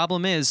 The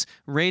problem is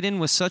Raiden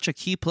was such a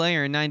key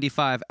player in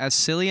 95. As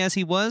silly as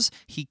he was,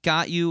 he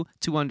got you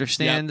to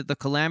understand the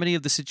calamity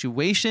of the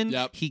situation.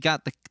 He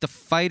got the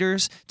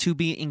fighters to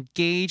be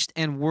engaged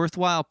and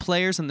worthwhile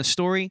players in the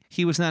story.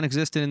 He was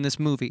non-existent in this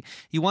movie.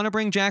 You want to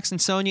bring Jackson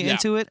Sonya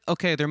into it?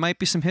 Okay, there might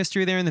be some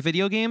history there in the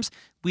video games.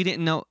 We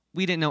didn't know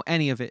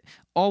any of it.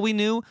 All we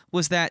knew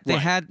was that they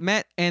had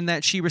met and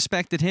that she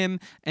respected him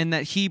and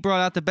that he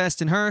brought out the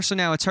best in her. So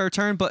now it's her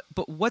turn. But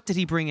what did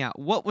he bring out?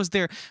 What was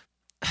there?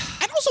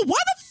 And also, why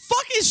the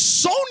fuck is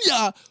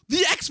Sonya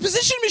the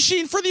exposition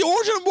machine for the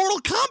origin of Mortal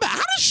Kombat?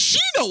 How does she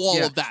know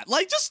all of that?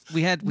 Like, just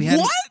we had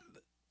what?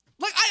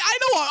 Like,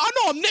 I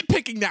know I'm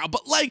nitpicking now,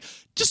 but like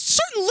just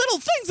certain little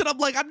things that I'm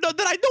like that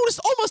I noticed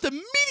almost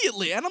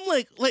immediately, and I'm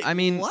like I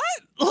mean, what?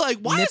 Like,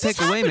 why is this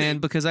happening? Away, man,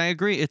 because I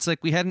agree. It's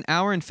like we had an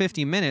hour and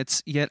 50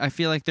 minutes, yet I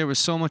feel like there was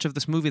so much of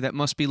this movie that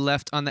must be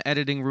left on the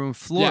editing room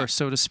floor,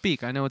 so to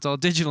speak. I know it's all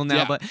digital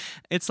now, but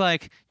it's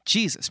like,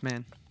 Jesus,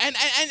 man. And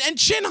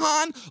Chin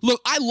Han, look,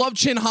 I love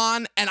Chin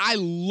Han, and I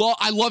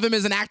love him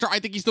as an actor. I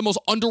think he's the most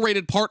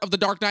underrated part of The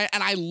Dark Knight,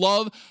 and I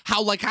love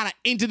how like kind of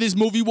into this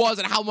movie was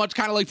and how much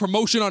kind of like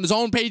promotion on his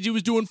own page he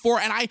was doing for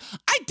it. And I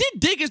did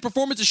dig his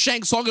performance as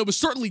Shang Tsung. It was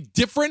certainly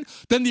different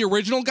than the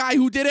original guy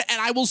who did it,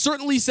 and I will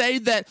certainly say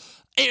that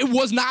it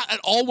was not at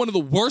all one of the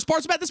worst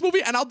parts about this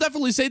movie, and I'll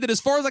definitely say that as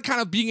far as like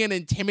kind of being an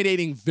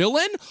intimidating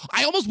villain,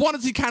 I almost wanted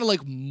to see kind of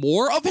like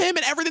more of him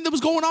and everything that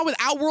was going on with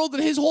Outworld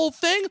and his whole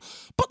thing.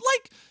 But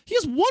like, he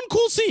has one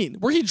cool scene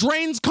where he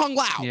drains Kung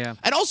Lao,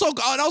 and also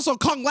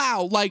Kung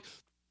Lao, like,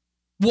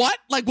 what?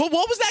 Like, what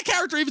was that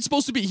character even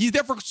supposed to be? He's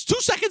there for 2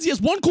 seconds, he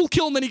has one cool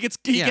kill, and then he gets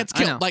killed.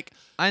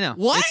 I know.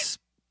 What? It's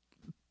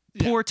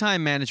poor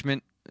time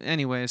management.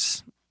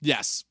 Anyways.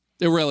 Yes,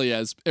 it really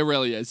is. It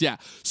really is. Yeah.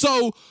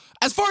 So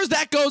as far as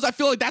that goes, I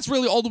feel like that's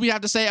really all that we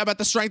have to say about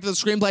the strength of the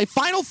screenplay.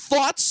 Final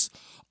thoughts.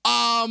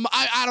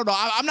 I don't know.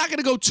 I'm not going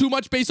to go too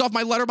much based off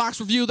my Letterboxd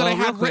review that I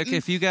have written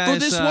if you guys for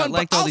this one.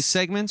 Liked all these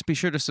segments, be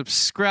sure to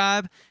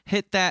subscribe,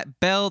 hit that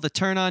bell to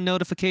turn on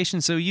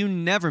notifications so you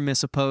never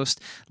miss a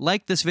post.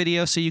 Like this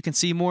video so you can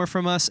see more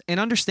from us, and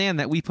understand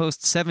that we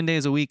post 7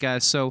 days a week,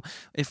 guys. So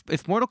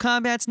if Mortal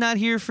Kombat's not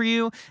here for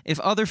you,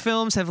 if other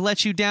films have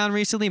let you down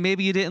recently,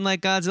 maybe you didn't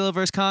like Godzilla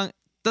vs. Kong,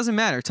 doesn't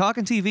matter.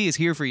 Talking TV is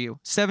here for you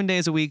 7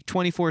 days a week,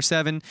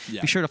 24/7.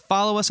 Be sure to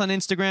follow us on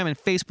Instagram and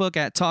Facebook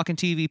at Talking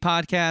TV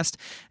Podcast,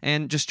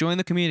 and just join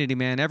the community,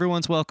 man.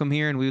 Everyone's welcome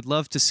here, and we would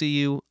love to see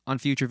you on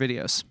future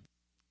videos.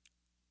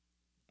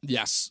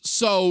 Yes.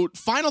 So,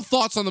 final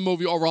thoughts on the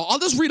movie overall. I'll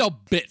just read a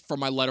bit from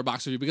my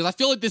Letterboxd review because I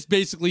feel like this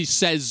basically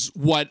says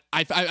what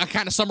I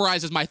kind of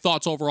summarizes my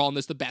thoughts overall on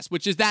this the best,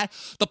 which is that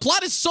the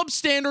plot is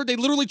substandard. They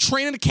literally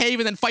train in a cave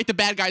and then fight the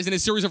bad guys in a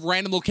series of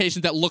random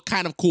locations that look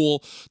kind of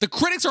cool. The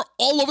critics are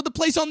all over the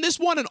place on this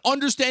one, and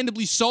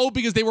understandably so,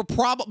 because they were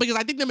because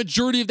I think the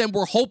majority of them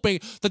were hoping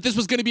that this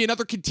was going to be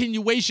another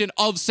continuation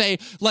of, say,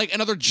 like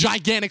another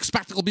gigantic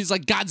spectacle piece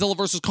like Godzilla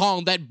vs.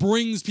 Kong that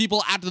brings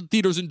people out to the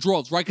theaters in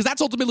droves, right? Because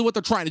that's ultimately what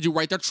they're trying to do,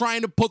 right? They're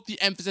trying to put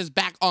the emphasis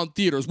back on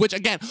theaters, which,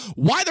 again,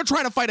 why they're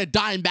trying to fight a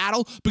dying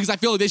battle, because I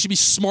feel like they should be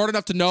smart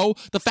enough to know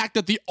the fact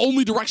that the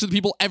only direction that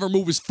people ever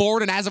move is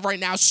forward, and as of right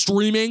now,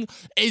 streaming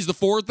is the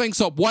forward thing,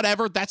 so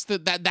whatever, that's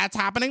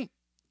happening.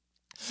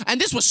 And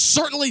this was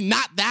certainly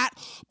not that,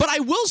 but I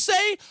will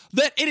say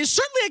that it is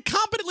certainly a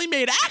competently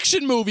made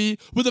action movie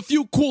with a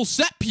few cool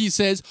set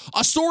pieces,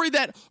 a story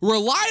that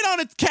relied on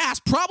its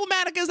cast,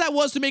 problematic as that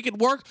was to make it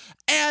work,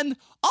 and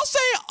I'll say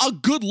a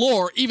good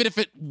lore, even if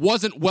it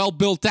wasn't well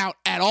built out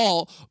at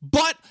all,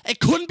 but it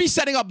couldn't be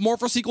setting up more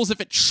for sequels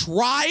if it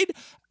tried.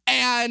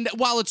 And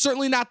while it's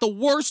certainly not the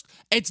worst,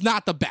 it's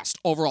not the best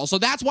overall. So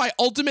that's why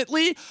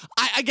ultimately,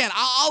 I'm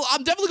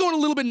definitely going a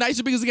little bit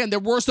nicer because, again, there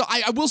were still,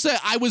 I will say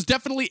I was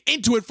definitely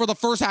into it for the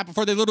first half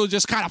before they literally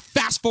just kind of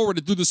fast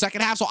forwarded through the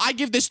second half. So I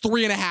give this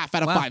 3.5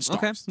 out of 5 stars.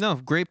 Okay. No,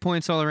 great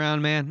points all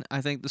around, man.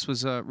 I think this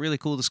was a really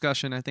cool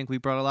discussion. I think we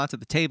brought a lot to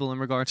the table in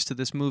regards to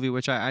this movie,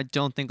 which I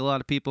don't think a lot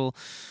of people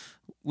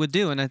would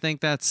do. And I think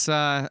that's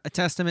a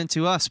testament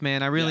to us,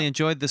 man. I really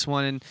enjoyed this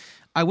one. And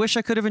I wish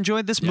I could have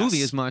enjoyed this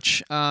movie as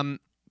much.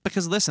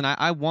 Because, listen,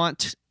 I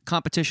want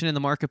competition in the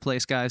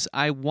marketplace, guys.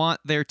 I want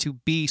there to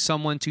be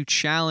someone to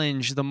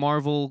challenge the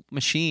Marvel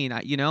machine.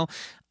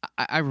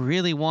 I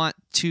really want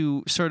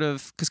to sort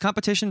of, because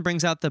competition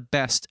brings out the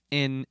best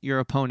in your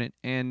opponent.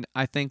 And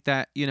I think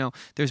that,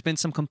 there's been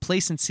some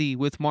complacency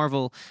with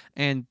Marvel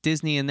and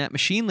Disney and that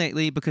machine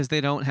lately because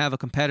they don't have a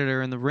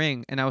competitor in the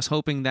ring. And I was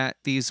hoping that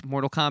these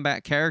Mortal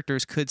Kombat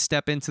characters could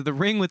step into the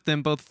ring with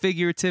them, both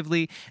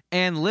figuratively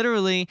and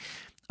literally.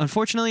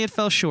 Unfortunately, it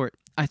fell short.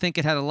 I think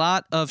it had a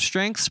lot of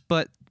strengths,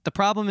 but the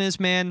problem is,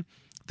 man,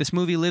 this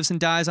movie lives and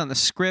dies on the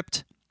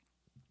script.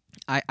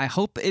 I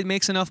hope it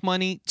makes enough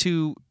money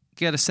to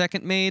get a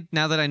second made.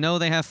 Now that I know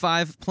they have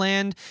 5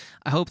 planned,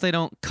 I hope they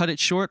don't cut it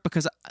short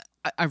because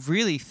I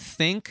really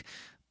think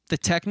the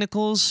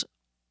technicals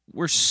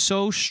were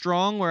so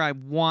strong where I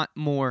want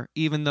more,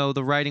 even though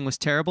the writing was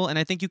terrible. And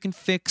I think you can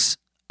fix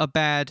a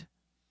bad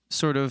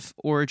sort of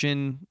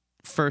origin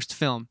first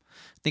film.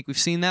 I think we've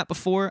seen that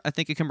before. I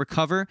think it can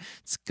recover.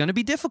 It's going to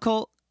be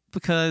difficult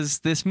because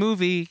this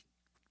movie,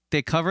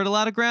 they covered a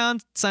lot of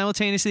ground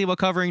simultaneously while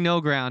covering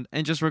no ground.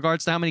 And just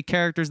regards to how many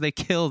characters they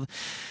killed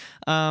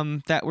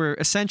that were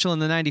essential in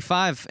the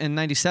 95 and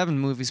 97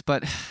 movies.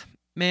 But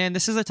man,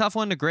 this is a tough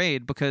one to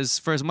grade because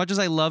for as much as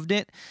I loved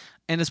it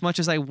and as much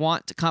as I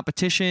want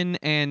competition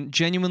and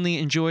genuinely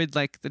enjoyed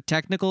like the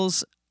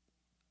technicals,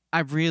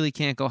 I really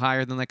can't go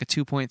higher than like a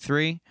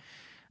 2.3.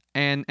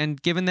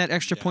 And given that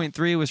extra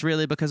 0.3 was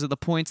really because of the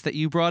points that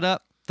you brought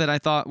up that I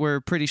thought were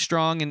pretty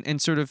strong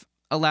and sort of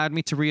allowed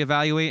me to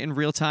reevaluate in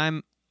real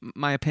time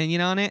my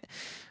opinion on it.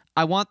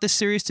 I want this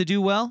series to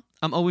do well.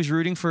 I'm always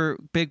rooting for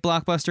big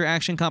blockbuster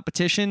action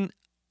competition,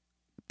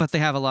 but they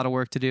have a lot of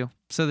work to do.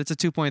 So that's a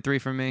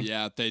 2.3 for me.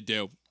 Yeah, they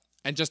do.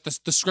 And just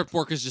the script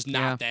work is just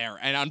not there.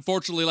 And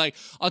unfortunately, like,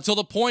 until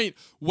the point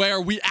where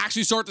we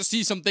actually start to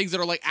see some things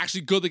that are, like,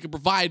 actually good that can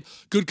provide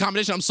good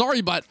combination, I'm sorry,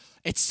 but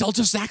it's still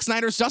just Zack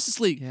Snyder's Justice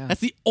League. Yeah.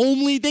 That's the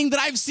only thing that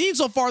I've seen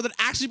so far that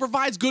actually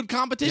provides good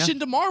competition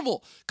to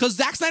Marvel. Because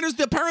Zack Snyder's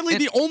apparently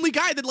the only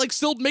guy that, like,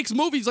 still makes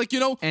movies, like,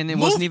 And it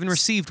wasn't even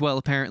received well,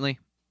 apparently.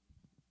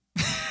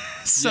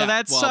 So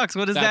that sucks.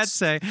 What does that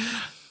say?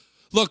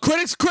 Look,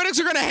 critics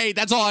are going to hate.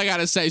 That's all I got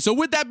to say. So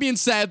with that being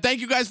said, thank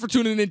you guys for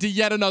tuning into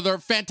yet another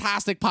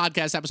fantastic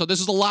podcast episode. This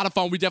was a lot of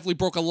fun. We definitely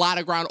broke a lot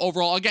of ground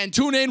overall. Again,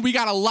 tune in. We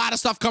got a lot of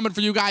stuff coming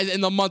for you guys in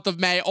the month of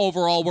May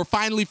overall. We're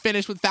finally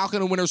finished with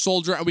Falcon and Winter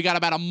Soldier, and we got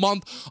about a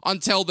month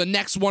until the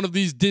next one of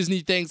these Disney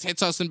things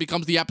hits us and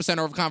becomes the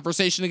epicenter of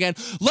conversation again.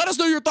 Let us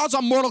know your thoughts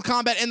on Mortal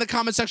Kombat in the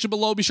comment section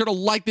below. Be sure to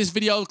like this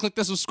video, click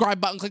the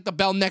subscribe button, click the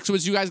bell next to it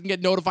so you guys can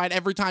get notified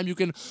every time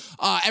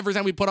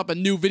we put up a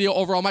new video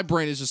overall. My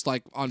brain is just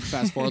like on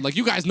fast forward. Like,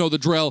 you guys know the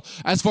drill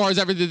as far as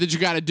everything that you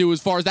got to do as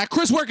far as that.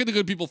 Chris, where can the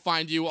good people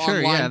find you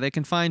online? Sure, yeah, they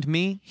can find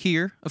me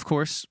here, of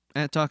course,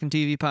 at Talkin'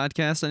 TV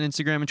Podcast on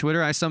Instagram and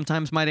Twitter. I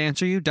sometimes might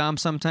answer you. Dom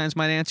sometimes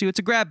might answer you. It's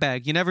a grab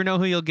bag. You never know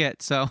who you'll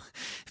get. So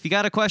if you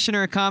got a question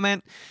or a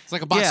comment, it's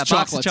like a box of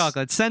chocolates. Box of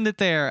chocolates. Send it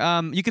there.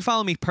 You can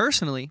follow me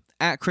personally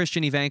at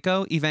Christian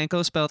Ivanko.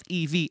 Ivanko spelled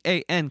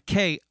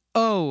EVANKO.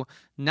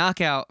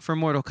 Knockout for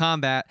Mortal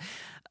Kombat.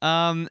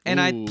 And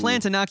I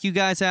plan to knock you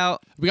guys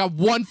out. We got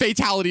one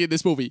fatality in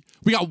this movie.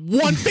 We got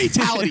one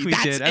fatality. We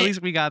did. At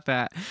least we got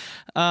that.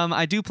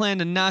 I do plan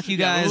to knock you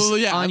guys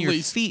on your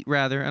feet,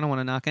 rather. I don't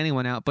want to knock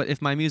anyone out, but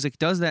if my music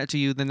does that to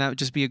you, then that would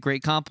just be a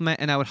great compliment,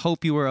 and I would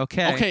hope you were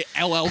okay. Okay,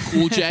 LL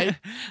Cool J.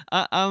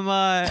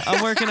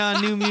 I'm working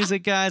on new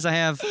music, guys. I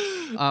have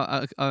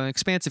an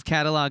expansive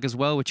catalog as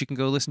well, which you can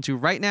go listen to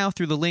right now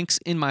through the links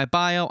in my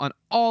bio on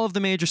all of the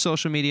major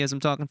social medias.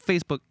 I'm talking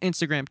Facebook,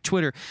 Instagram,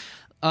 Twitter,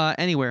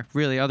 anywhere,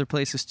 really, other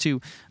places too.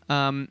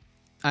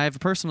 I have a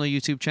personal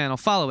YouTube channel.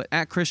 Follow it,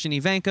 at Christian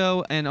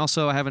Ivanko. And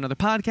also I have another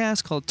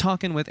podcast called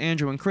Talkin' with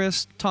Andrew and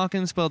Chris.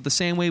 Talkin' spelled the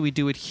same way we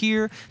do it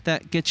here.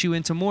 That gets you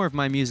into more of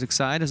my music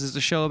side, as it's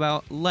a show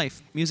about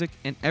life, music,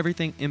 and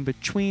everything in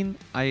between.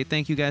 I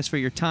thank you guys for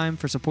your time,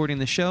 for supporting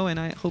the show, and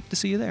I hope to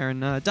see you there.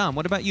 And Dom,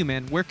 what about you,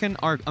 man? Where can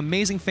our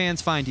amazing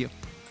fans find you?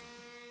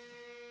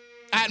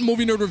 at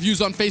Movie Nerd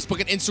Reviews on Facebook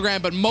and Instagram,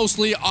 but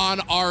mostly on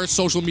our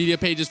social media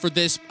pages for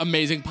this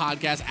amazing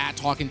podcast at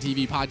Talking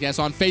TV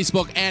Podcast on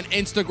Facebook and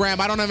Instagram.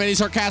 I don't have any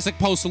sarcastic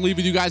posts to leave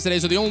with you guys today,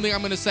 so the only thing I'm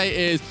going to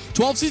say is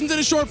 12 seasons in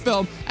a short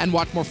film and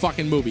watch more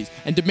fucking movies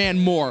and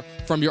demand more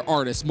from your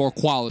artists, more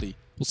quality.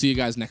 We'll see you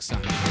guys next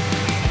time.